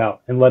tune it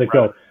out and let it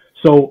go.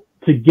 So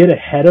to get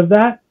ahead of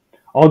that,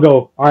 I'll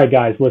go, all right,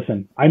 guys,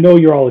 listen, I know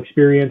you're all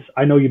experienced.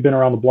 I know you've been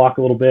around the block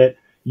a little bit.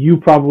 You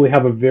probably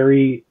have a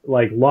very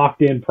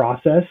locked in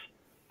process.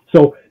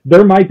 So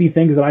there might be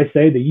things that I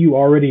say that you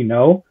already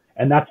know,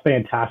 and that's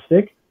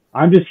fantastic.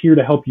 I'm just here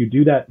to help you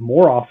do that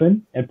more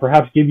often and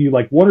perhaps give you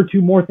 1 or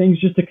 2 more things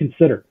just to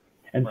consider.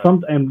 And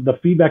and the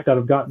feedback that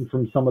I've gotten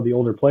from some of the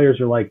older players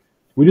are like,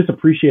 we just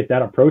appreciate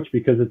that approach,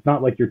 because it's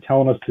not like you're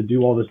telling us to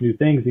do all this new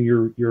things and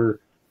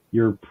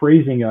you're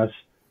praising us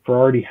for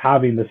already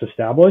having this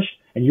established,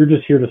 and you're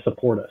just here to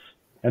support us.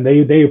 And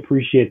they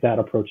appreciate that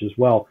approach as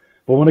well.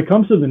 But when it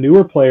comes to the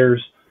newer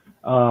players,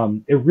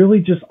 it really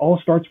just all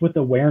starts with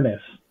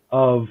awareness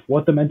of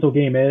what the mental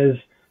game is,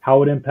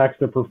 how it impacts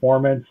their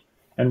performance,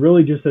 and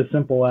really just as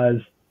simple as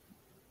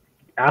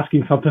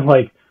asking something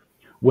like,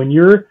 when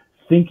you're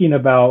thinking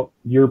about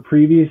your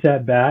previous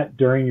at-bat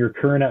during your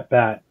current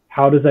at-bat,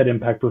 how does that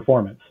impact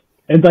performance?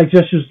 And that's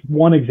just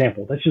one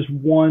example. That's just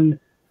one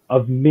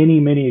of many,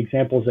 many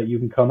examples that you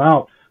can come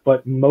out.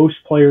 But most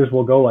players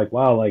will go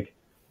wow,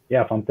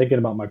 yeah, if I'm thinking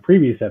about my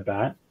previous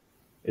at-bat,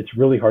 it's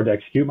really hard to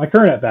execute my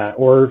current at-bat.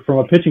 Or from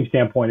a pitching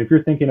standpoint, if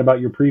you're thinking about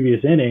your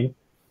previous inning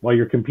while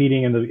you're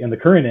competing in the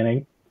current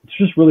inning, it's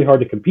just really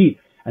hard to compete.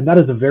 And that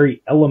is a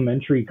very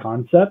elementary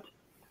concept,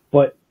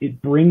 but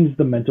it brings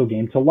the mental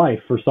game to life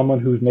for someone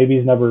who's maybe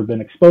has never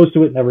been exposed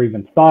to it, never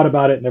even thought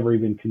about it, never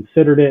even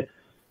considered it.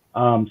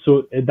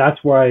 So that's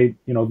why,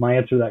 my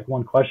answer to that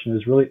one question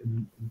is really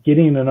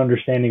getting an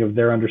understanding of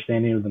their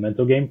understanding of the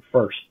mental game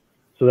first,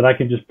 so that I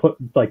can just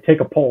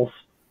take a pulse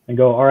and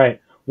go, all right,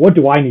 what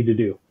do I need to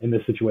do in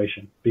this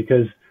situation?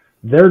 Because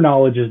their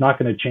knowledge is not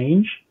going to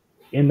change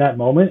in that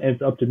moment. And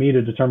it's up to me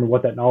to determine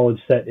what that knowledge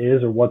set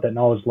is, or what that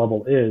knowledge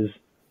level is,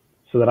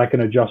 so that I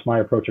can adjust my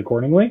approach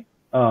accordingly.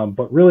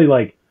 But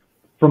really,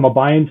 from a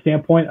buy-in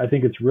standpoint, I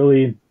think it's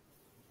really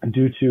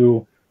due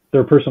to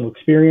their personal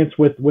experience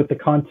with the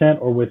content,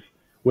 or with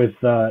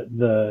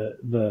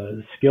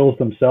the skills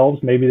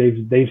themselves.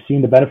 Maybe they've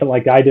seen the benefit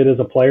like I did as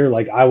a player.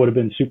 Like, I would have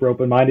been super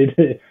open-minded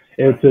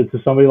to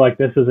somebody like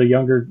this as a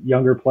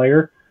younger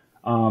player.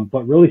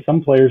 But really,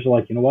 some players are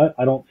like, you know what,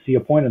 I don't see a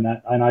point in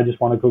that, and I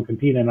just want to go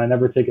compete, and I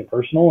never take it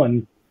personal,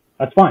 and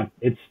that's fine.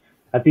 It's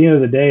at the end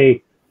of the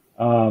day,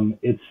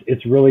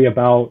 it's really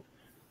about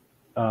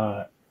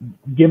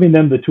giving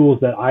them the tools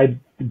that I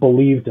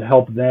believe to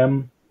help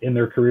them in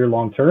their career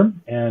long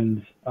term.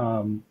 And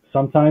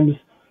sometimes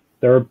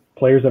there are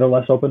players that are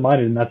less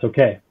open-minded, and that's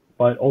okay.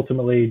 But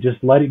ultimately, just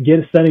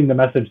sending the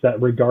message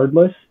that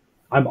regardless,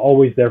 I'm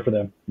always there for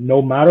them.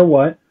 No matter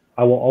what,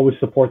 I will always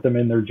support them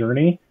in their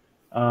journey,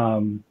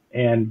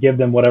 and give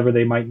them whatever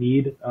they might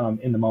need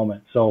in the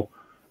moment. So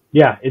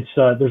Yeah, it's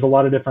there's a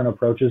lot of different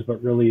approaches,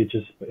 but really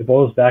it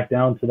boils back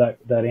down to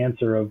that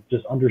answer of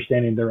just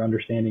understanding their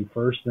understanding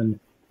first, and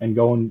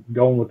going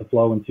with the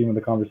flow and seeing where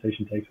the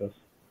conversation takes us.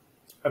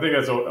 I think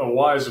that's a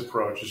wise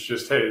approach. It's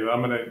just, hey,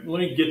 let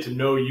me get to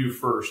know you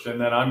first,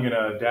 and then I'm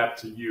gonna adapt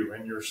to you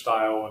and your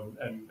style,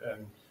 and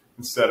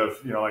instead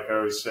of, like I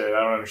always say, I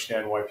don't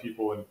understand why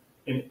people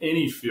in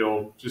any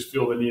field just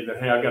feel the need that,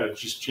 hey, I got to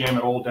just jam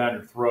it all down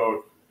your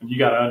throat, and you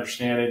got to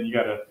understand it, and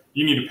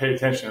you need to pay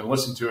attention and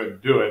listen to it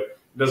and do it.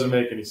 It doesn't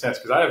make any sense,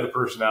 because I have the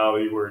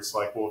personality where it's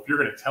like, well, if you're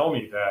going to tell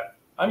me that,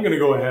 I'm going to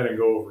go ahead and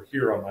go over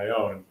here on my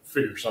own and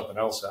figure something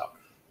else out,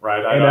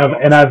 right?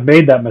 I've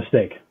made that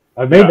mistake.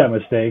 I've made that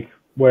mistake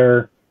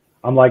where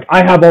I'm like, I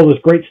have all this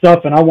great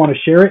stuff and I want to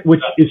share it,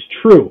 which is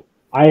true.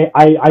 I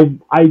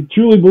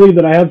truly believe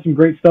that I have some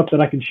great stuff that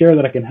I can share,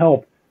 that I can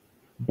help,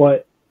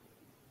 but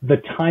the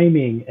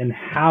timing and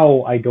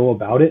how I go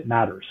about it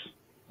matters.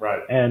 Right.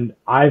 And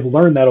I've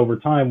learned that over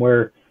time,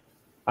 where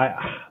I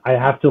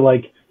have to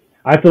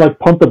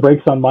pump the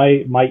brakes on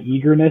my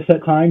eagerness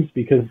at times,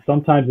 because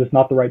sometimes it's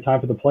not the right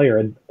time for the player.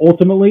 And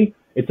ultimately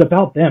it's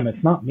about them.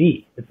 It's not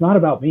me. It's not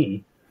about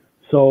me.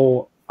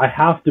 So I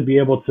have to be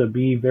able to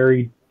be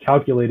very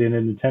calculated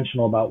and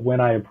intentional about when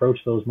I approach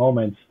those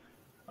moments.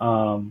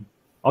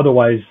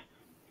 Otherwise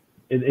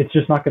it's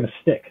just not going to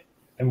stick.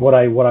 And what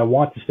I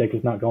want to stick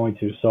is not going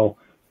to. So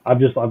I've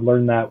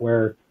learned that,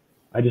 where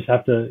I just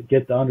have to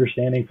get the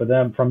understanding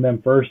from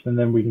them first, and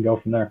then we can go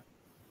from there.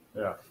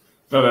 Yeah.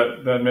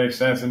 No, that makes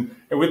sense. And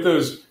with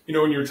those,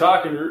 when you're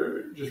talking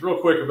just real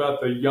quick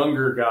about the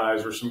younger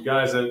guys, or some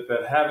guys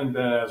that haven't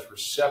been as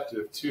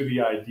receptive to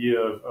the idea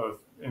of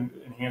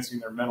enhancing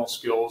their mental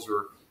skills,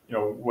 or,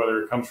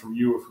 whether it comes from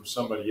you or from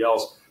somebody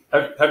else,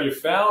 have you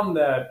found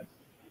that,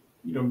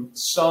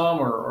 some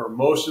or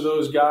most of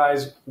those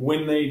guys,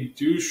 when they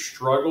do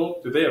struggle,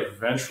 do they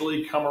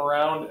eventually come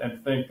around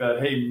and think that,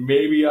 hey,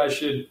 maybe I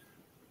should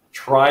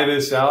try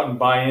this out and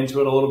buy into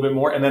it a little bit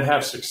more, and then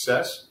have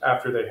success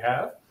after they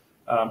have?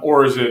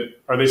 Or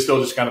are they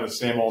still just kind of the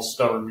same old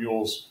stubborn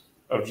mules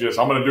of just,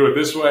 I'm going to do it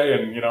this way,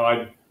 and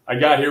I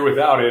got here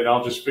without it, and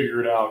I'll just figure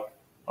it out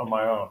on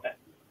my own?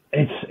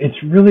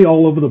 It's really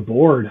all over the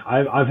board.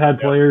 I've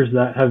had players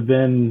that have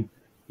been,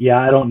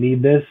 I don't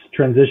need this,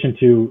 transition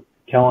to,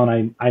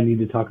 Kellen, I need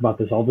to talk about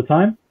this all the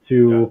time,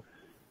 to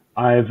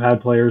I've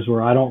had players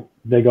where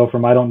they go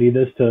from I don't need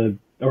this to,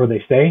 or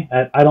they stay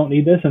at I don't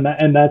need this, and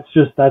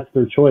that's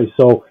their choice.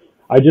 So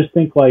I just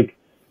think, like,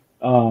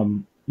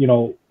 the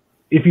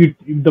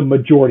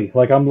majority,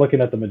 like I'm looking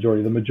at the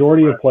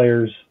majority of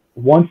players,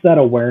 once that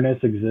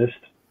awareness exists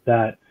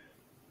that,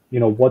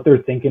 what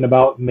they're thinking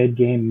about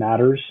mid-game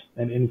matters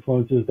and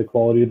influences the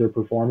quality of their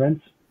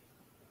performance,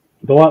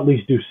 they'll at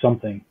least do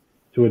something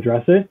to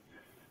address it.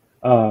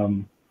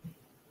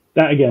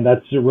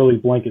 That's a really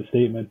blanket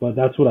statement, but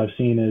that's what I've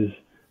seen, is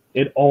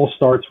it all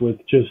starts with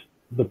just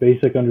the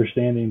basic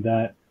understanding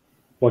that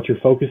what you're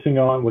focusing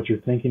on, what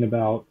you're thinking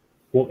about,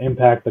 will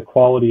impact the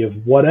quality of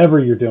whatever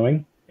you're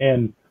doing.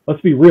 And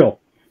let's be real,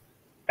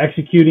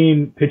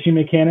 executing pitching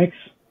mechanics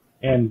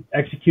and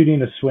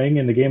executing a swing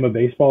in the game of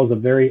baseball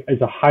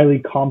is a highly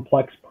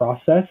complex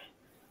process.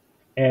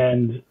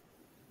 And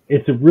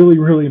it's really,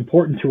 really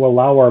important to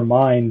allow our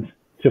mind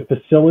to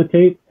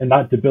facilitate and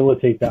not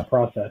debilitate that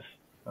process.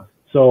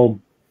 So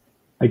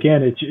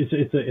again,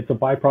 it's a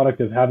byproduct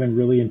of having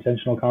really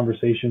intentional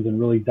conversations and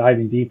really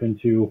diving deep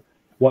into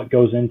what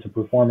goes into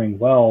performing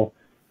well.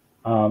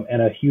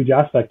 And a huge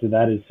aspect of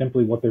that is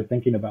simply what they're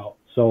thinking about.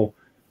 So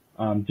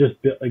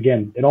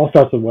again, it all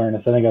starts with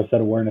awareness. I think I've said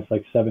awareness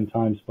like 7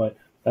 times, but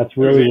that's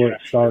really where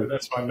it starts.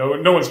 That's fine.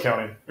 No one's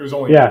counting. It was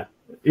only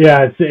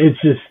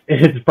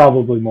it's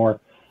probably more.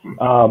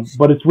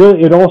 But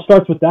it all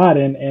starts with that,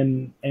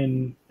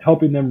 and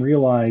helping them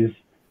realize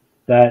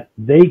that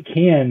they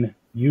can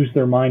use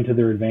their mind to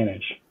their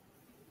advantage.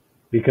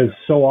 Because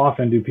so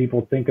often do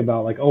people think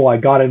about, like, oh, I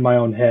got in my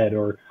own head,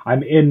 or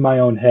I'm in my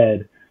own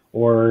head,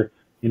 or,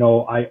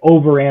 I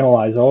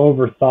overanalyze, I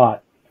overthought.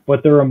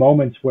 But there are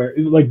moments where,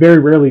 like, very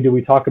rarely do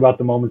we talk about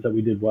the moments that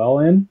we did well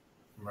in.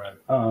 Right.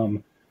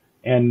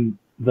 And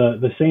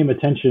the same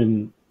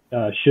attention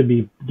should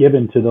be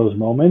given to those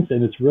moments.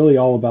 And it's really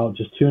all about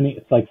just tuning.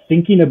 It's like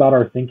thinking about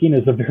our thinking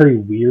is a very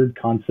weird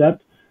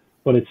concept,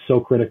 but it's so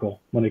critical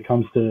when it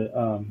comes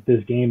to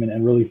this game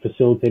and really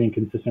facilitating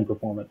consistent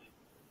performance.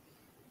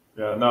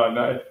 Yeah, no,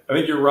 I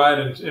think you're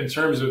right in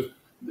terms of,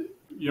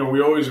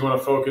 we always want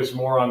to focus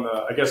more on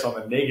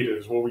the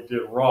negatives, what we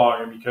did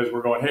wrong, and because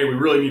we're going, hey, we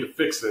really need to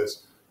fix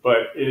this.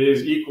 But it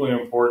is equally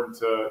important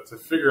to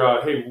figure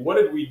out, hey, what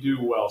did we do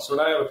well? So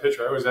when I have a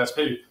pitcher, I always ask,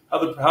 hey, how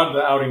did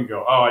the outing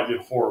go? Oh, I did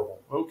horrible.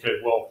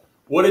 Okay, well,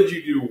 what did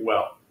you do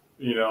well?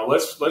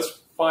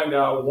 Let's find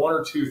out 1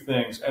 or 2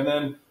 things, and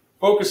then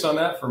focus on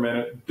that for a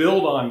minute,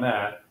 build on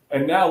that,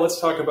 and now let's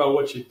talk about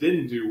what you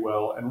didn't do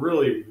well and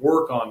really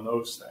work on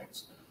those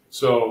things.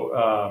 So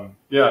so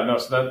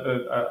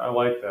I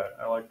like that.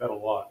 I like that a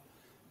lot.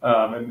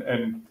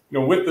 And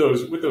with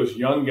those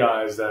young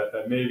guys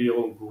that may be a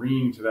little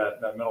green to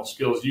that mental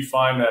skills, do you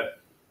find that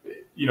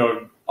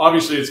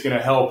obviously it's going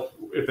to help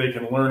if they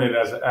can learn it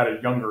at a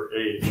younger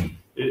age.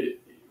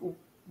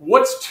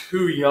 What's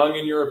too young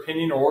in your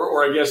opinion,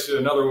 or I guess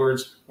in other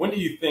words, when do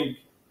you think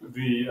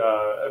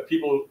the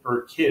people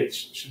or kids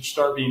should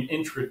start being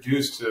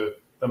introduced to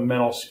the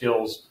mental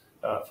skills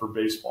for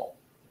baseball?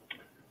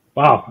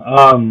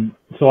 Wow.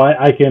 So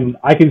I can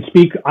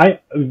speak.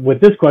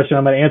 With this question,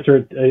 I'm going to answer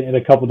it in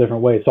a couple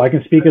different ways. So I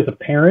can speak as a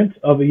parent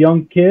of a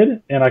young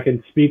kid, and I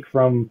can speak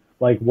from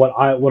like what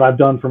I've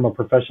done from a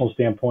professional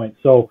standpoint.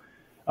 So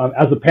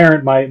as a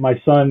parent,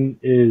 my son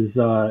is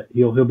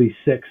he'll be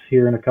 6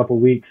 here in a couple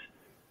weeks.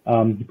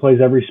 He plays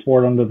every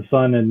sport under the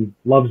sun and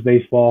loves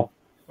baseball.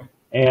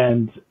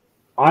 And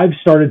I've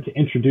started to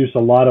introduce a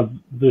lot of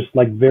just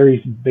like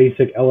very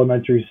basic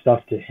elementary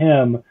stuff to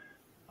him.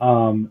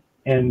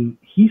 And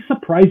he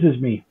surprises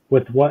me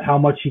with how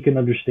much he can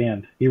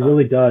understand. He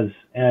really does.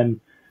 And,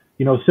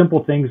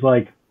 simple things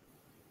like,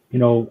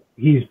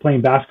 he's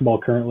playing basketball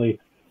currently,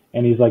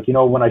 and he's like,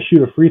 when I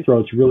shoot a free throw,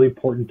 it's really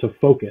important to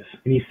focus.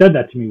 And he said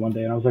that to me one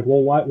day, and I was like,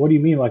 well, what do you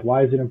mean? Like,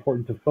 why is it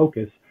important to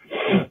focus?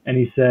 And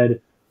he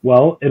said,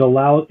 well,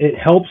 it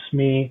helps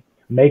me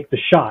make the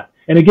shot.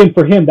 And again,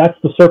 for him, that's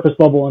the surface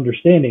level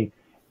understanding.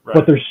 Right.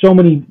 But there's so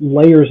many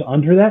layers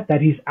under that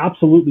he's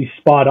absolutely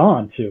spot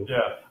on to. Yeah.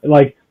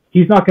 Like,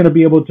 he's not going to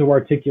be able to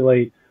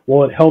articulate,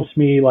 well, it helps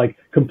me like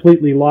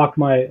completely lock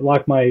my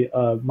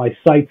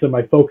sights and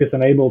my focus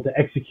and able to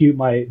execute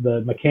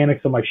the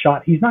mechanics of my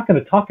shot. He's not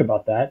going to talk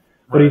about that,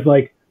 but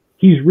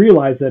he's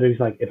realized that he's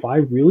like, if I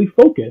really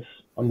focus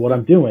on what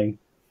I'm doing,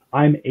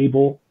 I'm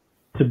able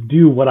to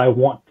do what I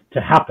want to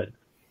happen.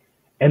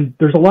 And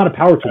there's a lot of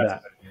power to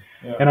that.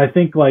 Yeah. And I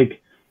think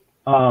like,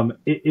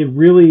 it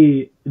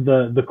really,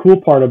 the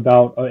cool part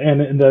about,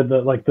 and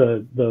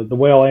the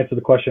way I'll answer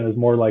the question is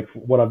more like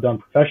what I've done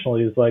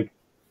professionally is like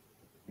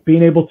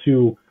being able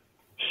to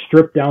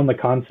strip down the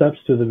concepts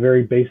to the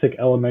very basic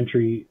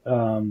elementary,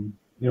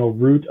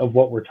 root of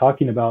what we're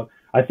talking about.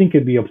 I think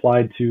could be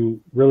applied to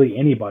really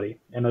anybody.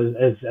 And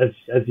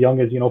as young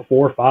as, 4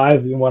 or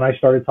 5, when I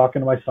started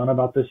talking to my son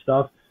about this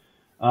stuff.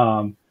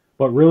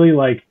 But really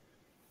like,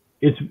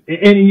 and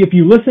if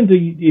you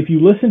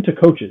listen to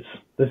coaches,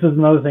 this is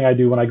another thing I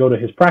do when I go to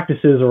his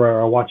practices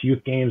or I watch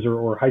youth games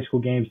or high school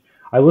games.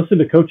 I listen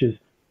to coaches.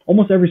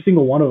 Almost every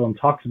single one of them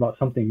talks about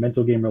something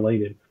mental game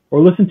related,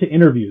 or listen to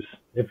interviews.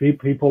 If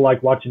people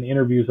like watching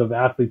interviews of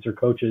athletes or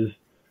coaches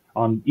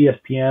on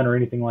ESPN or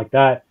anything like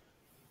that,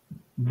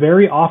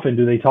 very often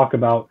do they talk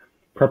about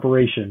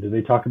preparation? Do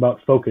they talk about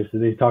focus? Do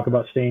they talk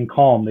about staying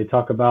calm? They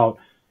talk about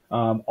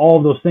all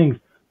of those things.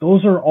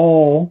 Those are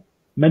all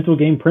mental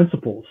game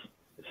principles.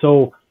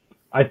 So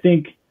I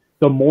think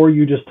the more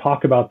you just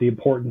talk about the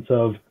importance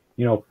of,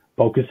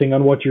 focusing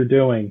on what you're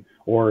doing,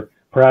 or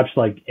perhaps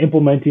like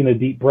implementing a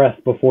deep breath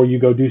before you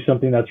go do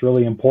something that's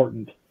really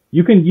important,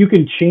 you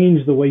can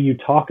change the way you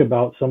talk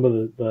about some of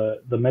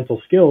the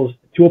mental skills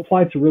to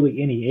apply to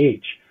really any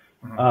age.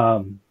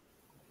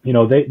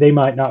 Mm-hmm. They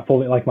might not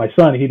fully, like my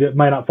son, he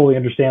might not fully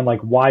understand like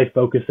why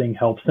focusing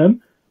helps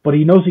him, but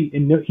he knows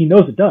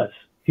it does.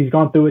 He's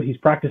gone through it. He's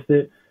practiced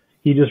it.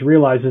 He just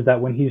realizes that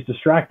when he's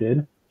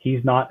distracted,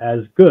 he's not as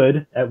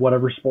good at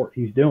whatever sport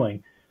he's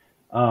doing.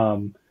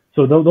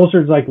 So those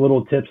are like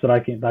little tips that I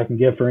can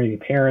give for any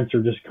parents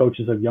or just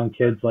coaches of young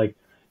kids, like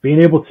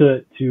being able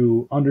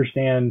to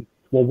understand,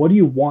 well, what do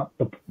you want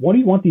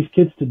these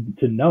kids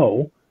to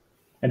know,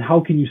 and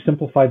how can you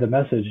simplify the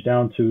message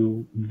down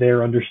to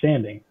their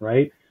understanding,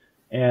 right?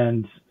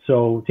 And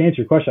so to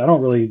answer your question, I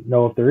don't really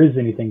know if there is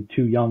anything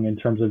too young in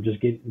terms of just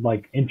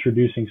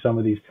introducing some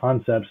of these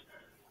concepts.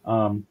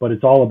 But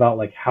it's all about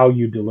like how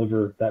you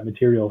deliver that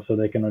material so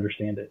they can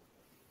understand it.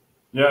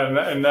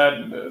 Yeah, and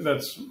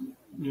that's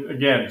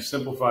again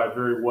simplified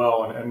very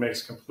well and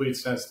makes complete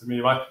sense to me.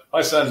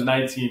 My son's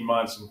 19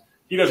 months and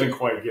he doesn't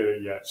quite get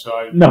it yet.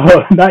 So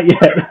no, not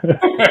yet.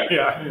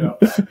 Yeah,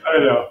 I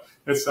know.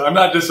 I'm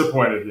not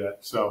disappointed yet.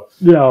 So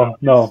no.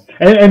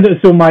 And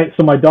so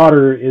my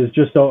daughter is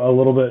just a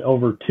little bit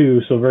over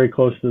 2, so very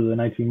close to the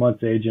 19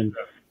 months age, and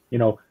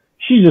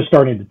she's just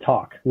starting to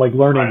talk, like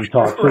learning to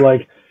talk. So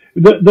like.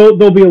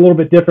 They'll be a little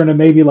bit different, and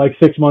maybe like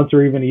 6 months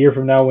or even a year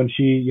from now when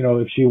she,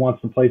 if she wants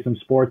to play some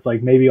sports,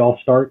 like maybe I'll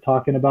start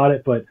talking about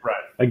it. But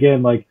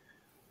again, like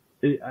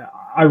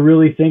I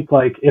really think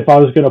like if I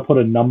was going to put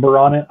a number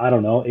on it, I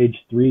don't know, age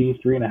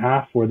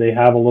 3.5, where they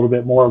have a little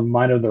bit more of a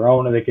mind of their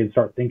own and they can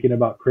start thinking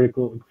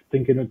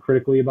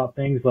critically about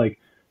things. Like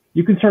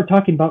you can start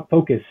talking about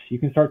focus. You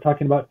can start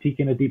talking about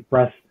taking a deep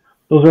breath.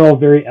 Those are all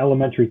very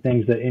elementary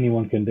things that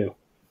anyone can do.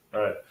 All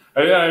right.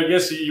 I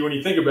guess when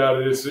you think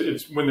about it,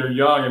 it's when they're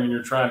young. I mean,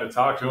 you're trying to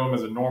talk to them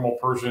as a normal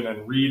person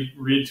and read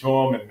to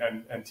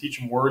them and teach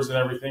them words and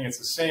everything. It's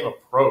the same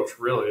approach,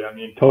 really. I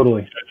mean,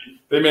 totally.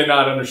 They may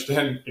not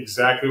understand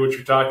exactly what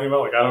you're talking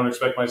about. Like, I don't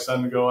expect my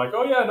son to go like,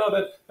 "Oh yeah, no,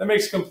 that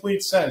makes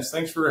complete sense.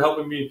 Thanks for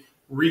helping me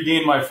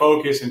regain my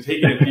focus and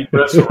taking a deep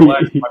breath to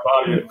relax my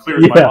body and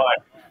clears my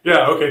mind."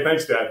 Yeah, okay,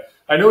 thanks, Dad.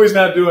 I know he's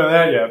not doing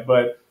that yet,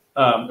 but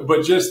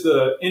just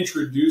the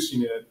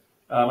introducing it.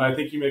 I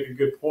think you make a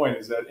good point,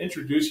 is that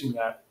introducing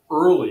that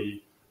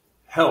early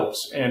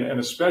helps, and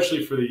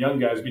especially for the young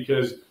guys,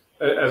 because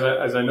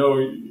as I know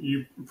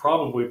you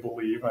probably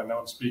believe, I know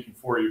I'm speaking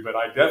for you, but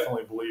I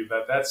definitely believe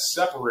that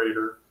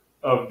separator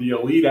of the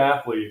elite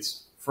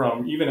athletes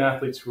from even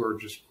athletes who are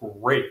just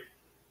great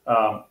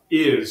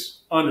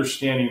is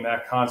understanding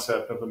that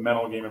concept of the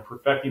mental game and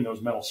perfecting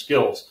those mental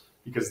skills,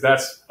 because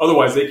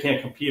otherwise they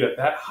can't compete at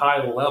that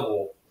high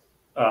level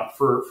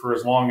for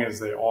as long as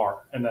they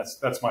are, and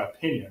that's my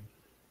opinion.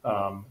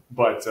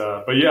 But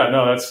yeah,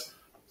 no, that's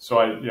so.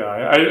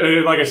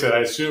 I like I said, I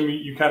assume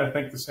you kind of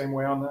think the same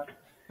way on that.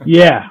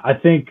 Yeah, I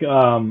think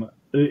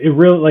it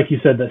really, like you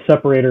said, that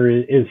separator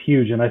is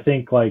huge, and I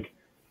think like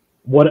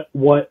what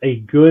a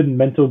good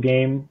mental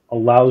game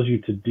allows you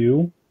to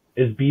do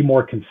is be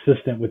more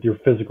consistent with your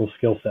physical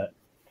skill set.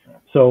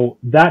 So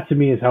that to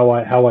me is how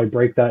I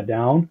break that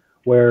down.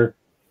 Where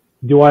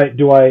do I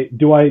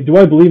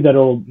believe that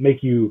it'll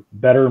make you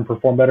better and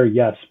perform better?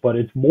 Yes, but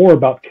it's more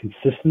about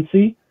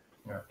consistency.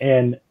 Yeah.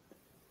 And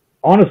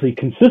honestly,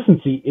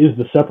 consistency is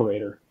the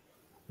separator,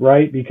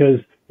 right? Because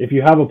if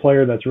you have a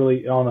player that's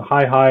really on the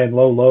high and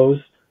low lows,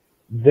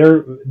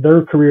 their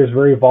career is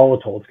very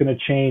volatile. It's going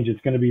to change.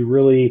 It's going to be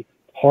really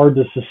hard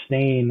to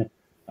sustain,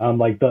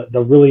 like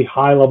the really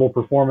high level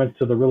performance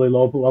to the really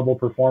low level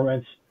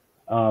performance.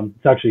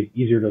 It's actually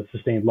easier to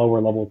sustain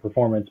lower level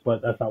performance,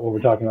 but that's not what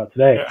we're talking about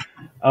today.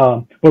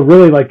 Yeah. But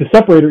really, like, the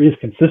separator is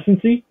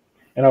consistency,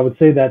 and I would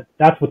say that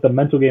that's what the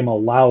mental game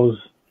allows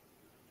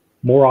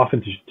more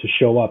often to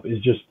show up, is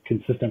just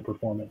consistent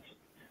performance.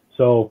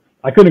 So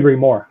I couldn't agree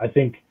more. I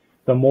think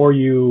the more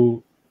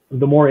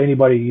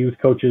anybody, youth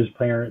coaches,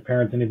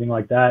 parents, anything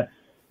like that,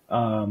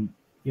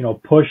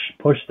 push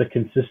the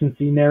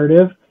consistency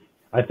narrative.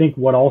 I think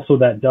what also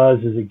that does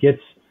is it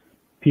gets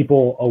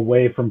people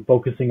away from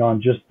focusing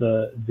on just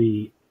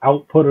the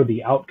output or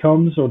the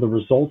outcomes or the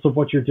results of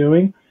what you're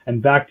doing,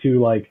 and back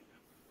to like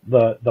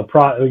the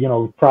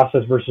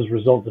process versus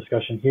result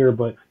discussion here.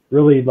 But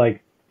really,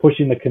 like,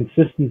 pushing the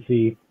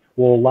consistency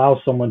will allow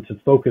someone to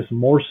focus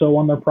more so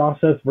on their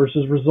process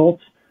versus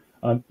results,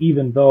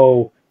 even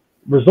though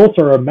results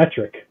are a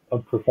metric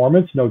of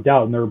performance, no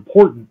doubt, and they're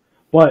important.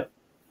 But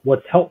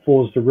what's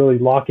helpful is to really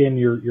lock in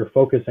your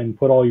focus and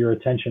put all your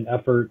attention,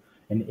 effort,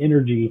 and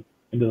energy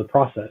into the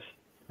process.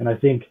 And I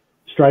think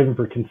striving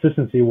for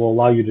consistency will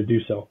allow you to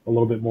do so a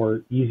little bit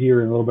more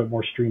easier and a little bit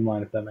more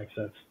streamlined, if that makes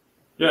sense.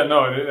 Yeah,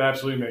 no, it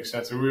absolutely makes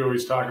sense. And we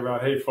always talk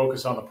about, hey,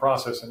 focus on the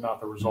process and not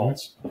the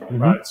results,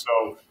 Mm-hmm. right?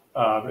 So,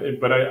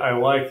 but I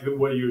like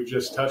what you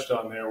just touched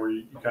on there, where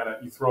you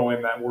throw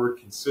in that word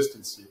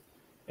consistency,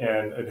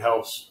 and it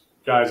helps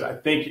guys. I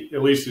think,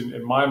 at least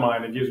in my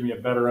mind, it gives me a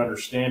better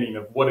understanding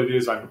of what it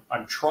is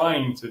I'm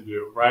trying to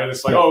do, right?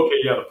 It's like, oh, okay,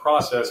 yeah, the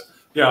process,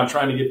 yeah, I'm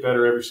trying to get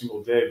better every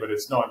single day, but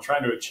I'm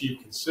trying to achieve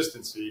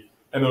consistency,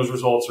 and those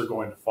results are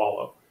going to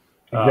follow.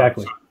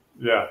 Exactly.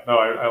 Yeah, no,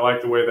 I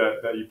like the way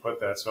that you put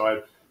that.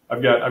 So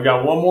I've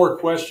got one more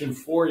question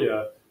for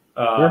you.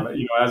 Sure.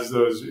 As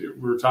we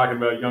were talking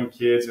about young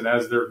kids, and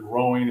as they're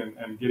growing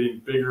and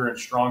getting bigger and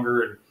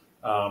stronger, and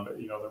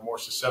they're more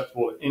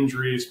susceptible to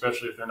injury,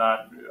 especially if they're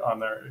not on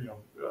their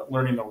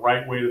learning the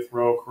right way to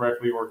throw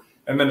correctly,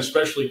 and then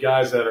especially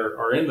guys that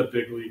are in the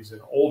big leagues and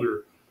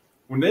older,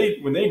 when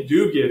they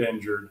do get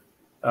injured,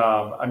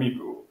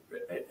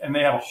 and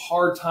they have a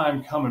hard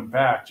time coming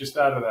back, just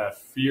out of that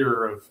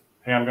fear of,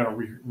 hey, I'm going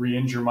to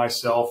re-injure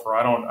myself, or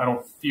I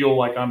don't feel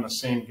like I'm the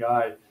same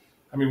guy.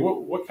 I mean,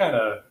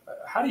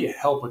 how do you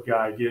help a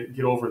guy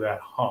get over that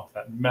hump,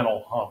 that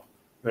mental hump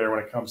there, when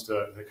it comes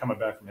to coming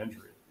back from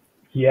injury?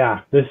 Yeah,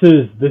 this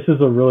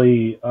is a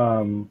really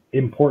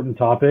important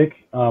topic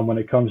when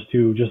it comes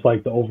to just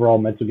like the overall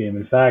mental game.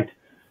 In fact,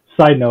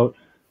 side note,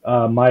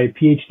 my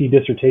PhD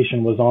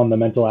dissertation was on the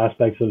mental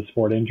aspects of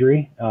sport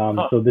injury.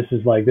 So this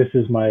is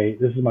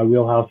my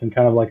wheelhouse, and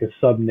kind of like a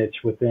sub niche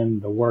within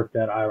the work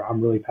that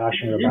I'm really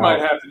passionate about. We might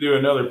have to do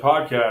another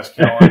podcast,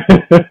 Kellen,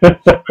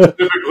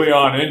 specifically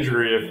on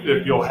injury,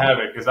 if you'll have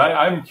it, because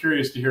I'm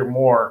curious to hear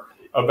more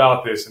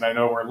about this, and I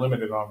know we're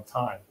limited on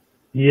time.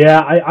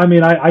 Yeah,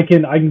 I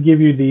can give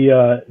you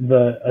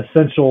the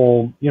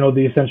essential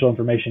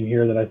information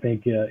here that I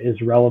think is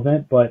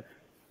relevant. But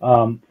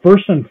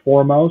first and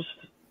foremost,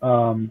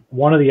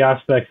 one of the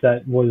aspects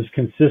that was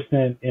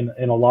consistent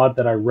in a lot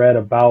that I read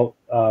about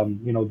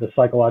the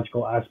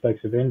psychological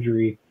aspects of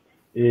injury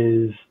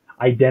is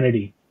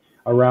identity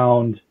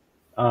around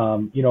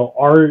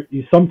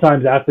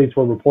sometimes athletes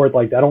will report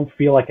like, I don't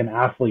feel like an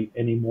athlete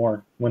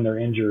anymore when they're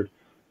injured.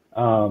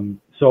 So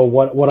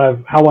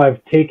how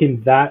I've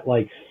taken that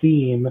like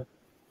theme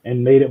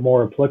and made it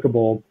more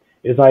applicable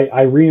is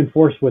I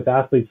reinforce with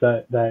athletes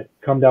that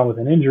come down with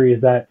an injury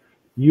is that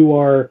you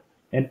are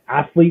an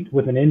athlete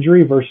with an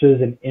injury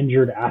versus an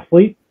injured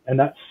athlete. And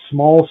that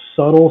small,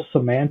 subtle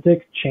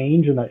semantic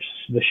change and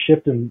the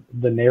shift in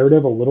the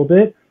narrative a little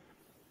bit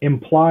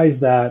implies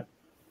that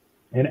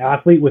an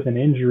athlete with an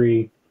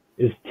injury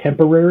is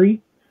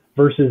temporary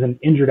versus an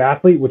injured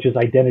athlete, which is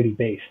identity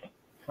based.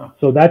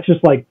 So that's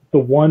just like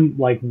the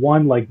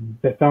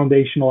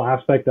foundational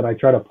aspect that I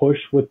try to push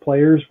with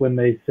players when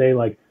they say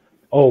like,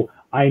 oh,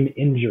 I'm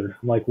injured.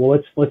 I'm like, well,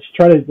 let's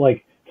try to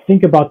like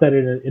think about that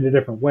in a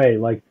different way.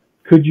 Like,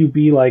 could you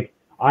be like,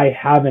 I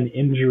have an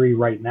injury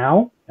right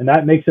now, and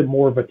that makes it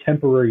more of a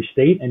temporary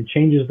state and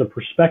changes the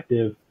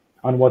perspective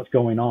on what's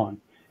going on.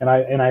 And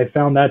I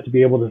found that to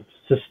be able to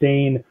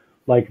sustain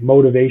like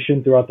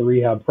motivation throughout the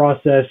rehab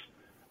process.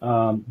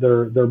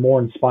 They're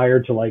more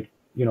inspired to like,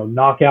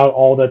 knock out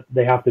all that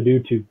they have to do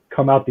to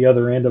come out the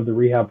other end of the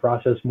rehab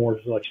process more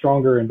like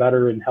stronger and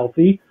better and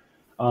healthy.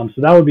 So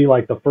that would be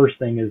like the first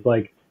thing, is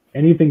like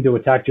anything to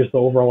attack just the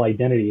overall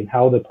identity and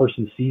how the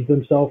person sees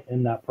themselves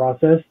in that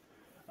process.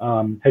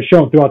 Has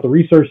shown throughout the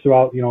research,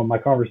 throughout, my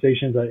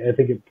conversations, I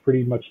think it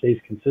pretty much stays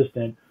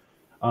consistent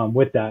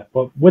with that.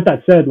 But with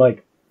that said,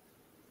 like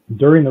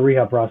during the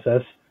rehab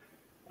process,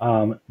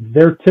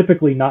 they're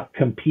typically not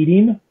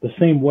competing the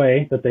same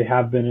way that they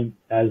have been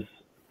as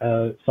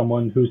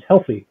someone who's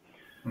healthy.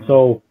 Mm-hmm.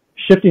 So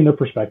shifting their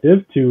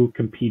perspective to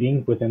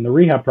competing within the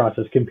rehab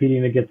process,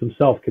 competing against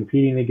themselves,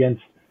 competing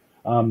against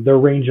their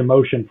range of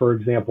motion, for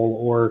example,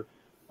 or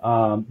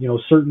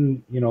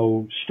certain,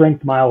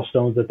 strength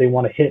milestones that they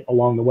want to hit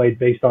along the way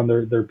based on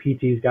their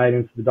PT's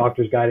guidance, the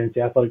doctor's guidance,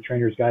 the athletic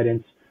trainer's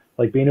guidance.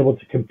 Like being able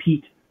to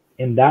compete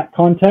in that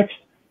context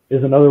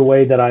is another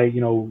way that I,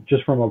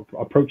 just from a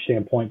approach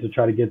standpoint, to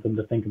try to get them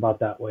to think about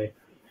that way.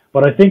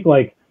 But I think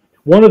like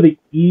one of the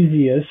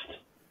easiest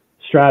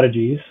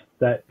strategies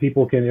that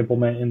people can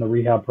implement in the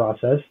rehab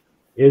process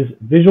is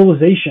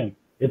visualization.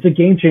 It's a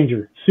game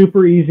changer,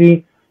 super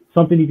easy,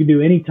 something you can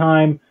do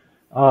anytime.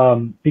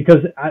 Because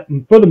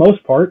for the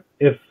most part,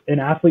 if an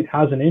athlete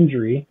has an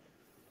injury,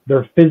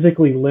 they're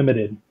physically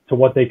limited to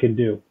what they can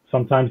do.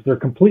 Sometimes they're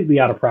completely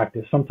out of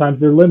practice. Sometimes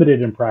they're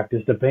limited in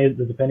practice,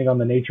 depending on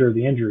the nature of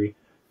the injury.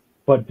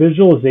 But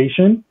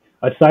visualization,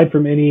 aside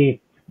from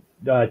any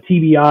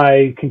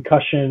TBI,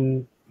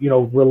 concussion,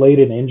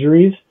 related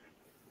injuries,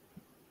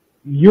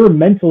 you're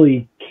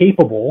mentally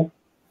capable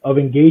of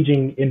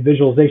engaging in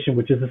visualization,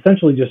 which is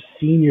essentially just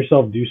seeing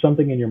yourself do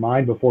something in your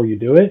mind before you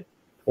do it,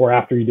 or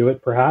after you do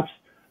it, perhaps.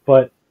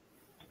 But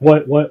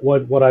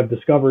what I've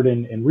discovered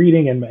in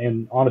reading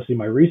and honestly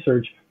my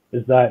research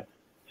is that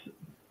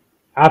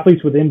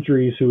athletes with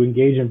injuries who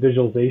engage in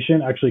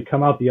visualization actually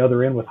come out the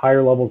other end with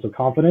higher levels of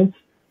confidence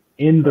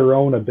in their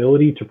own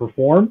ability to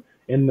perform,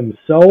 in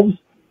themselves,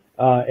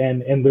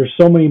 and there's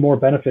so many more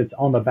benefits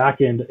on the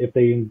back end if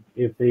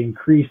they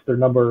increase their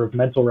number of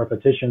mental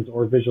repetitions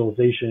or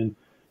visualization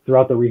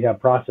throughout the rehab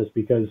process.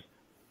 Because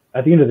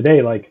at the end of the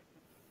day, like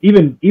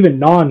even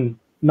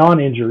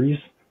non-injuries,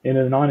 in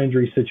a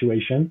non-injury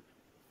situation,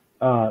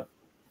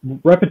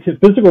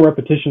 physical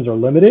repetitions are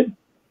limited,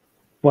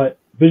 but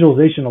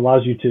visualization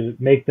allows you to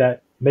make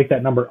that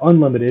number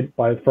unlimited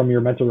from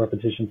your mental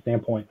repetition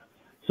standpoint.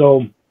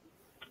 So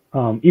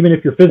even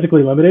if you're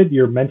physically limited,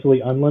 you're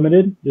mentally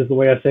unlimited, is the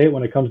way I say it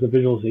when it comes to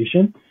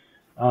visualization.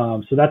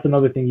 So that's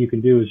another thing you can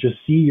do, is just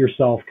see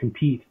yourself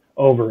compete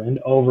over and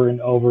over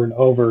and over and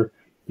over.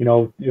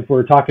 If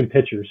we're talking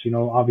pitchers,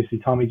 obviously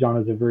Tommy John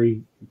is a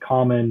very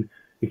common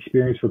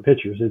experience for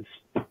pitchers. It's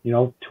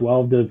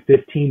 12 to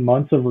 15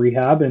 months of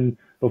rehab and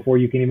before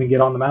you can even get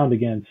on the mound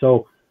again.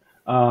 So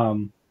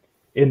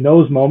in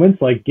those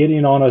moments, like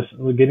getting on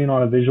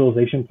a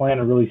visualization plan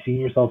and really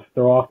seeing yourself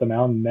throw off the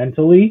mound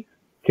mentally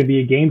can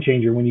be a game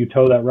changer when you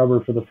toe that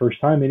rubber for the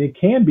first time. And it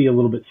can be a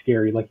little bit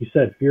scary. Like you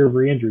said, fear of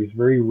re-injury is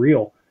very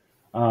real.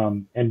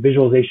 And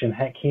visualization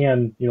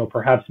can,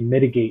 perhaps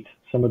mitigate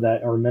some of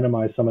that or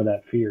minimize some of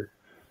that fear.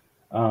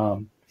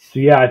 So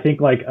yeah, I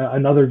think like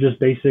another just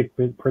basic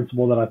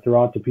principle that I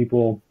throw out to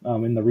people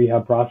in the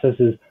rehab process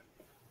is,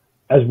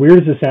 as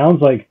weird as it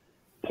sounds, like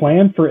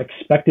plan for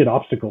expected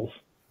obstacles,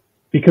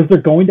 because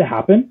they're going to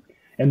happen.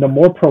 And the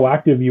more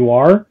proactive you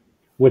are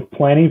with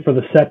planning for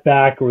the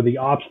setback or the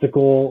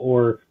obstacle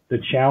or the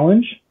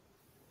challenge,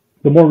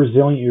 the more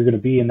resilient you're going to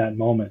be in that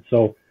moment.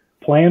 So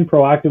plan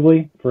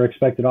proactively for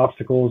expected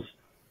obstacles,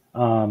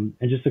 and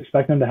just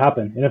expect them to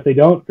happen. And if they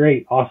don't,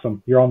 great,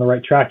 awesome. You're on the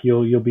right track.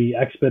 You'll be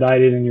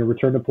expedited in your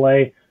return to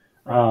play.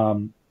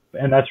 And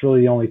that's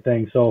really the only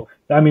thing. So,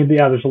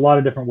 there's a lot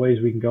of different ways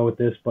we can go with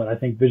this, but I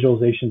think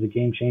visualization is a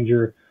game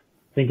changer.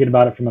 Thinking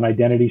about it from an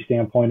identity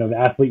standpoint of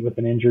athlete with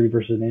an injury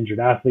versus an injured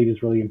athlete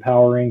is really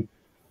empowering.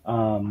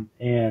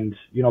 And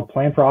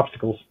plan for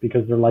obstacles,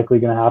 because they're likely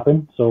going to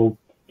happen. So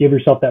give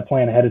yourself that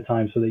plan ahead of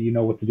time so that you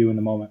know what to do in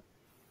the moment.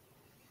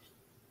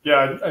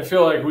 Yeah, I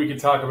feel like we could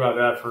talk about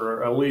that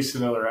for at least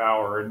another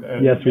hour,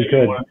 and yes, we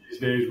could. One of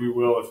these days we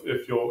will,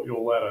 if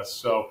you'll let us.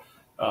 So,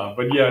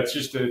 but yeah,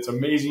 it's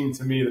amazing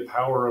to me the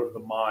power of the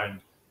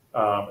mind,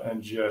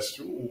 and just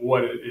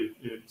what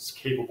it's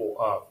capable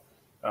of.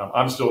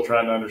 I'm still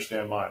trying to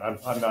understand mine.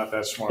 I'm not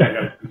that smart. I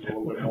got to do a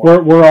little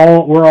bit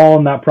more. We're all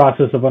in that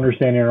process of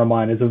understanding our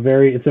mind.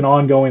 It's an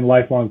ongoing,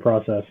 lifelong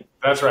process.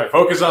 That's right.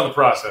 Focus on the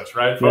process,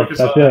 right? Focus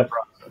on the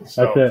process.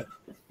 So, that's it.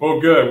 Well,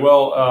 good.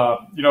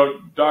 Well,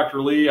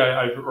 Dr. Lee,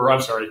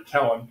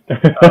 Kellen,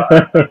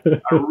 I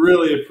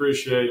really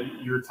appreciate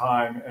your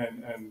time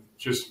and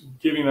just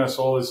giving us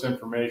all this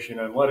information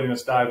and letting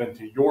us dive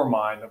into your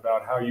mind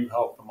about how you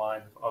help the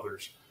mind of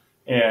others.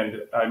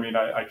 And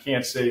I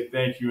can't say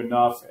thank you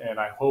enough. And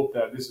I hope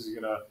that this is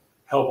going to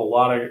help a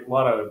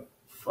lot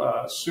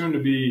of soon to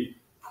be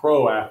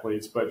pro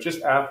athletes, but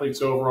just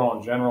athletes overall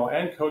in general,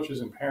 and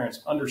coaches and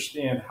parents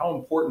understand how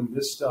important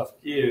this stuff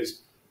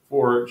is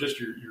for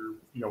just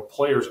your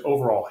players'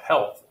 overall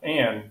health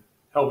and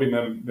helping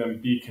them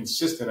be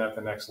consistent at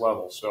the next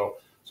level. So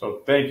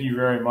thank you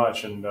very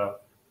much, and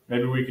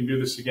maybe we can do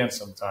this again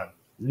sometime.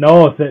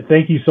 No,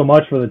 thank you so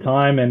much for the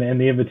time and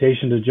the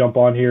invitation to jump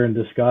on here and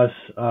discuss.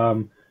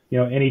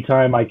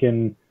 Anytime I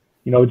can,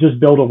 just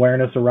build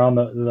awareness around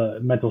the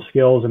mental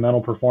skills and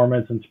mental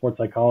performance and sports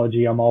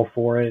psychology, I'm all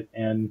for it.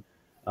 And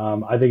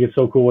I think it's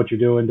so cool what you're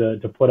doing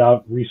to put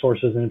out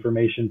resources and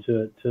information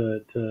to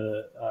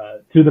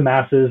the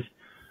masses,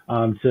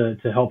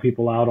 to help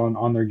people out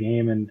on their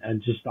game.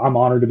 And just, I'm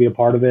honored to be a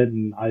part of it.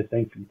 And I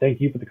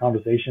thank you for the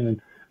conversation, and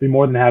be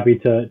more than happy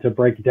to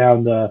break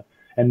down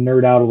and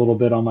nerd out a little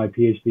bit on my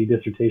PhD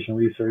dissertation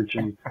research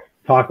and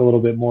talk a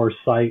little bit more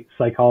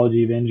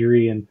psychology of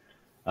injury. And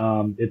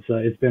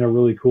it's been a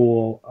really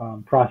cool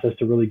process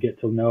to really get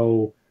to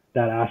know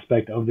that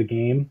aspect of the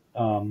game,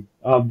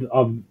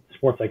 of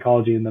sports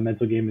psychology and the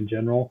mental game in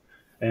general,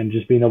 and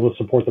just being able to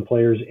support the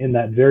players in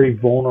that very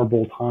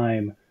vulnerable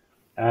time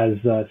as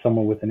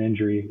someone with an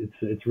injury.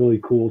 It's really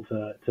cool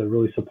to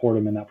really support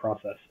them in that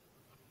process.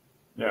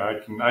 Yeah, I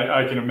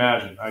can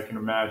imagine. I can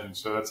imagine.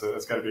 So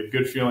that's got to be a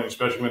good feeling,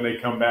 especially when they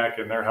come back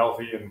and they're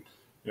healthy, and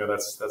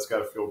that's got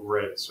to feel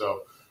great.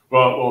 So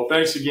well,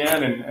 thanks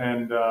again,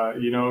 and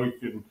you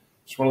can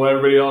just want to let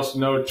everybody else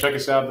know. Check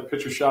us out at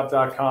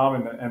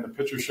thepitchershop.com and the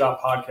Pitcher Shop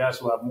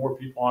podcast. We'll have more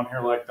people on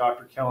here like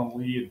Dr. Kellen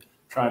Lee, and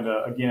trying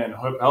to again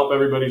help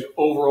everybody's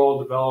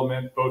overall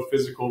development, both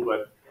physical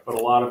but a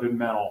lot of it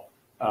mental,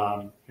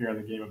 here in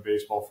the game of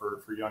baseball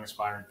for young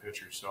aspiring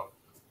pitchers. So,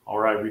 all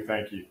right, we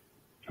thank you.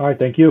 All right,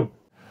 thank you.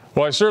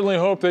 Well, I certainly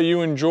hope that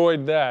you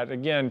enjoyed that.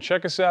 Again,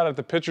 check us out at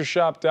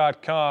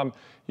thepitchershop.com.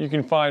 You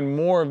can find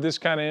more of this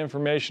kind of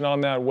information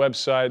on that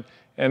website,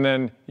 and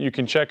then you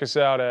can check us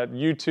out at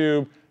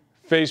YouTube,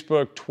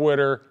 Facebook,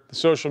 Twitter, the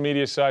social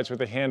media sites with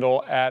the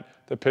handle at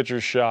The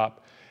Pitcher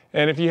Shop.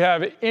 And if you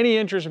have any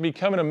interest in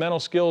becoming a mental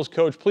skills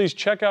coach, please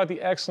check out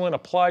the excellent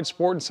Applied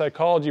Sport and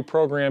Psychology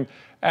program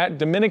at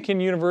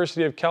Dominican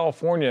University of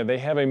California. They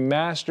have a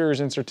master's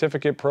and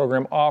certificate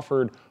program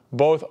offered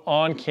both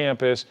on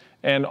campus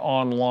and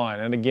online.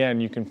 And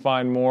again, you can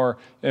find more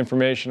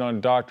information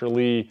on Dr.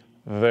 Lee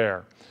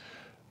there.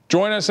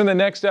 Join us in the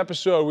next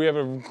episode. We have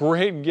a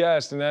great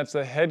guest, and that's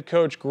the head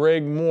coach,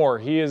 Greg Moore.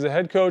 He is the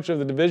head coach of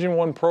the Division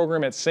I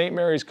program at St.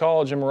 Mary's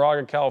College in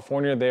Moraga,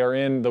 California. They are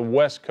in the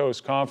West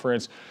Coast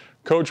Conference.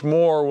 Coach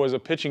Moore was a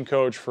pitching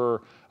coach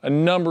for a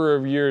number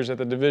of years at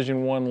the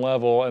Division I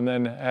level, and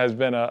then has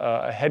been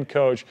a head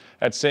coach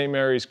at St.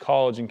 Mary's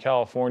College in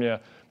California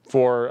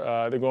for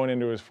they're going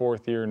into his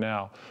 4th year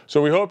now. So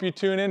we hope you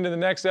tune in to the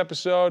next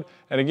episode.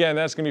 And again,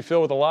 that's going to be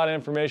filled with a lot of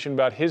information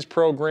about his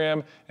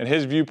program and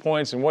his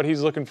viewpoints and what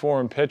he's looking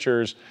for in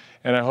pitchers.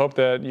 And I hope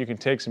that you can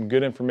take some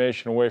good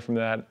information away from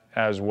that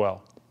as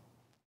well.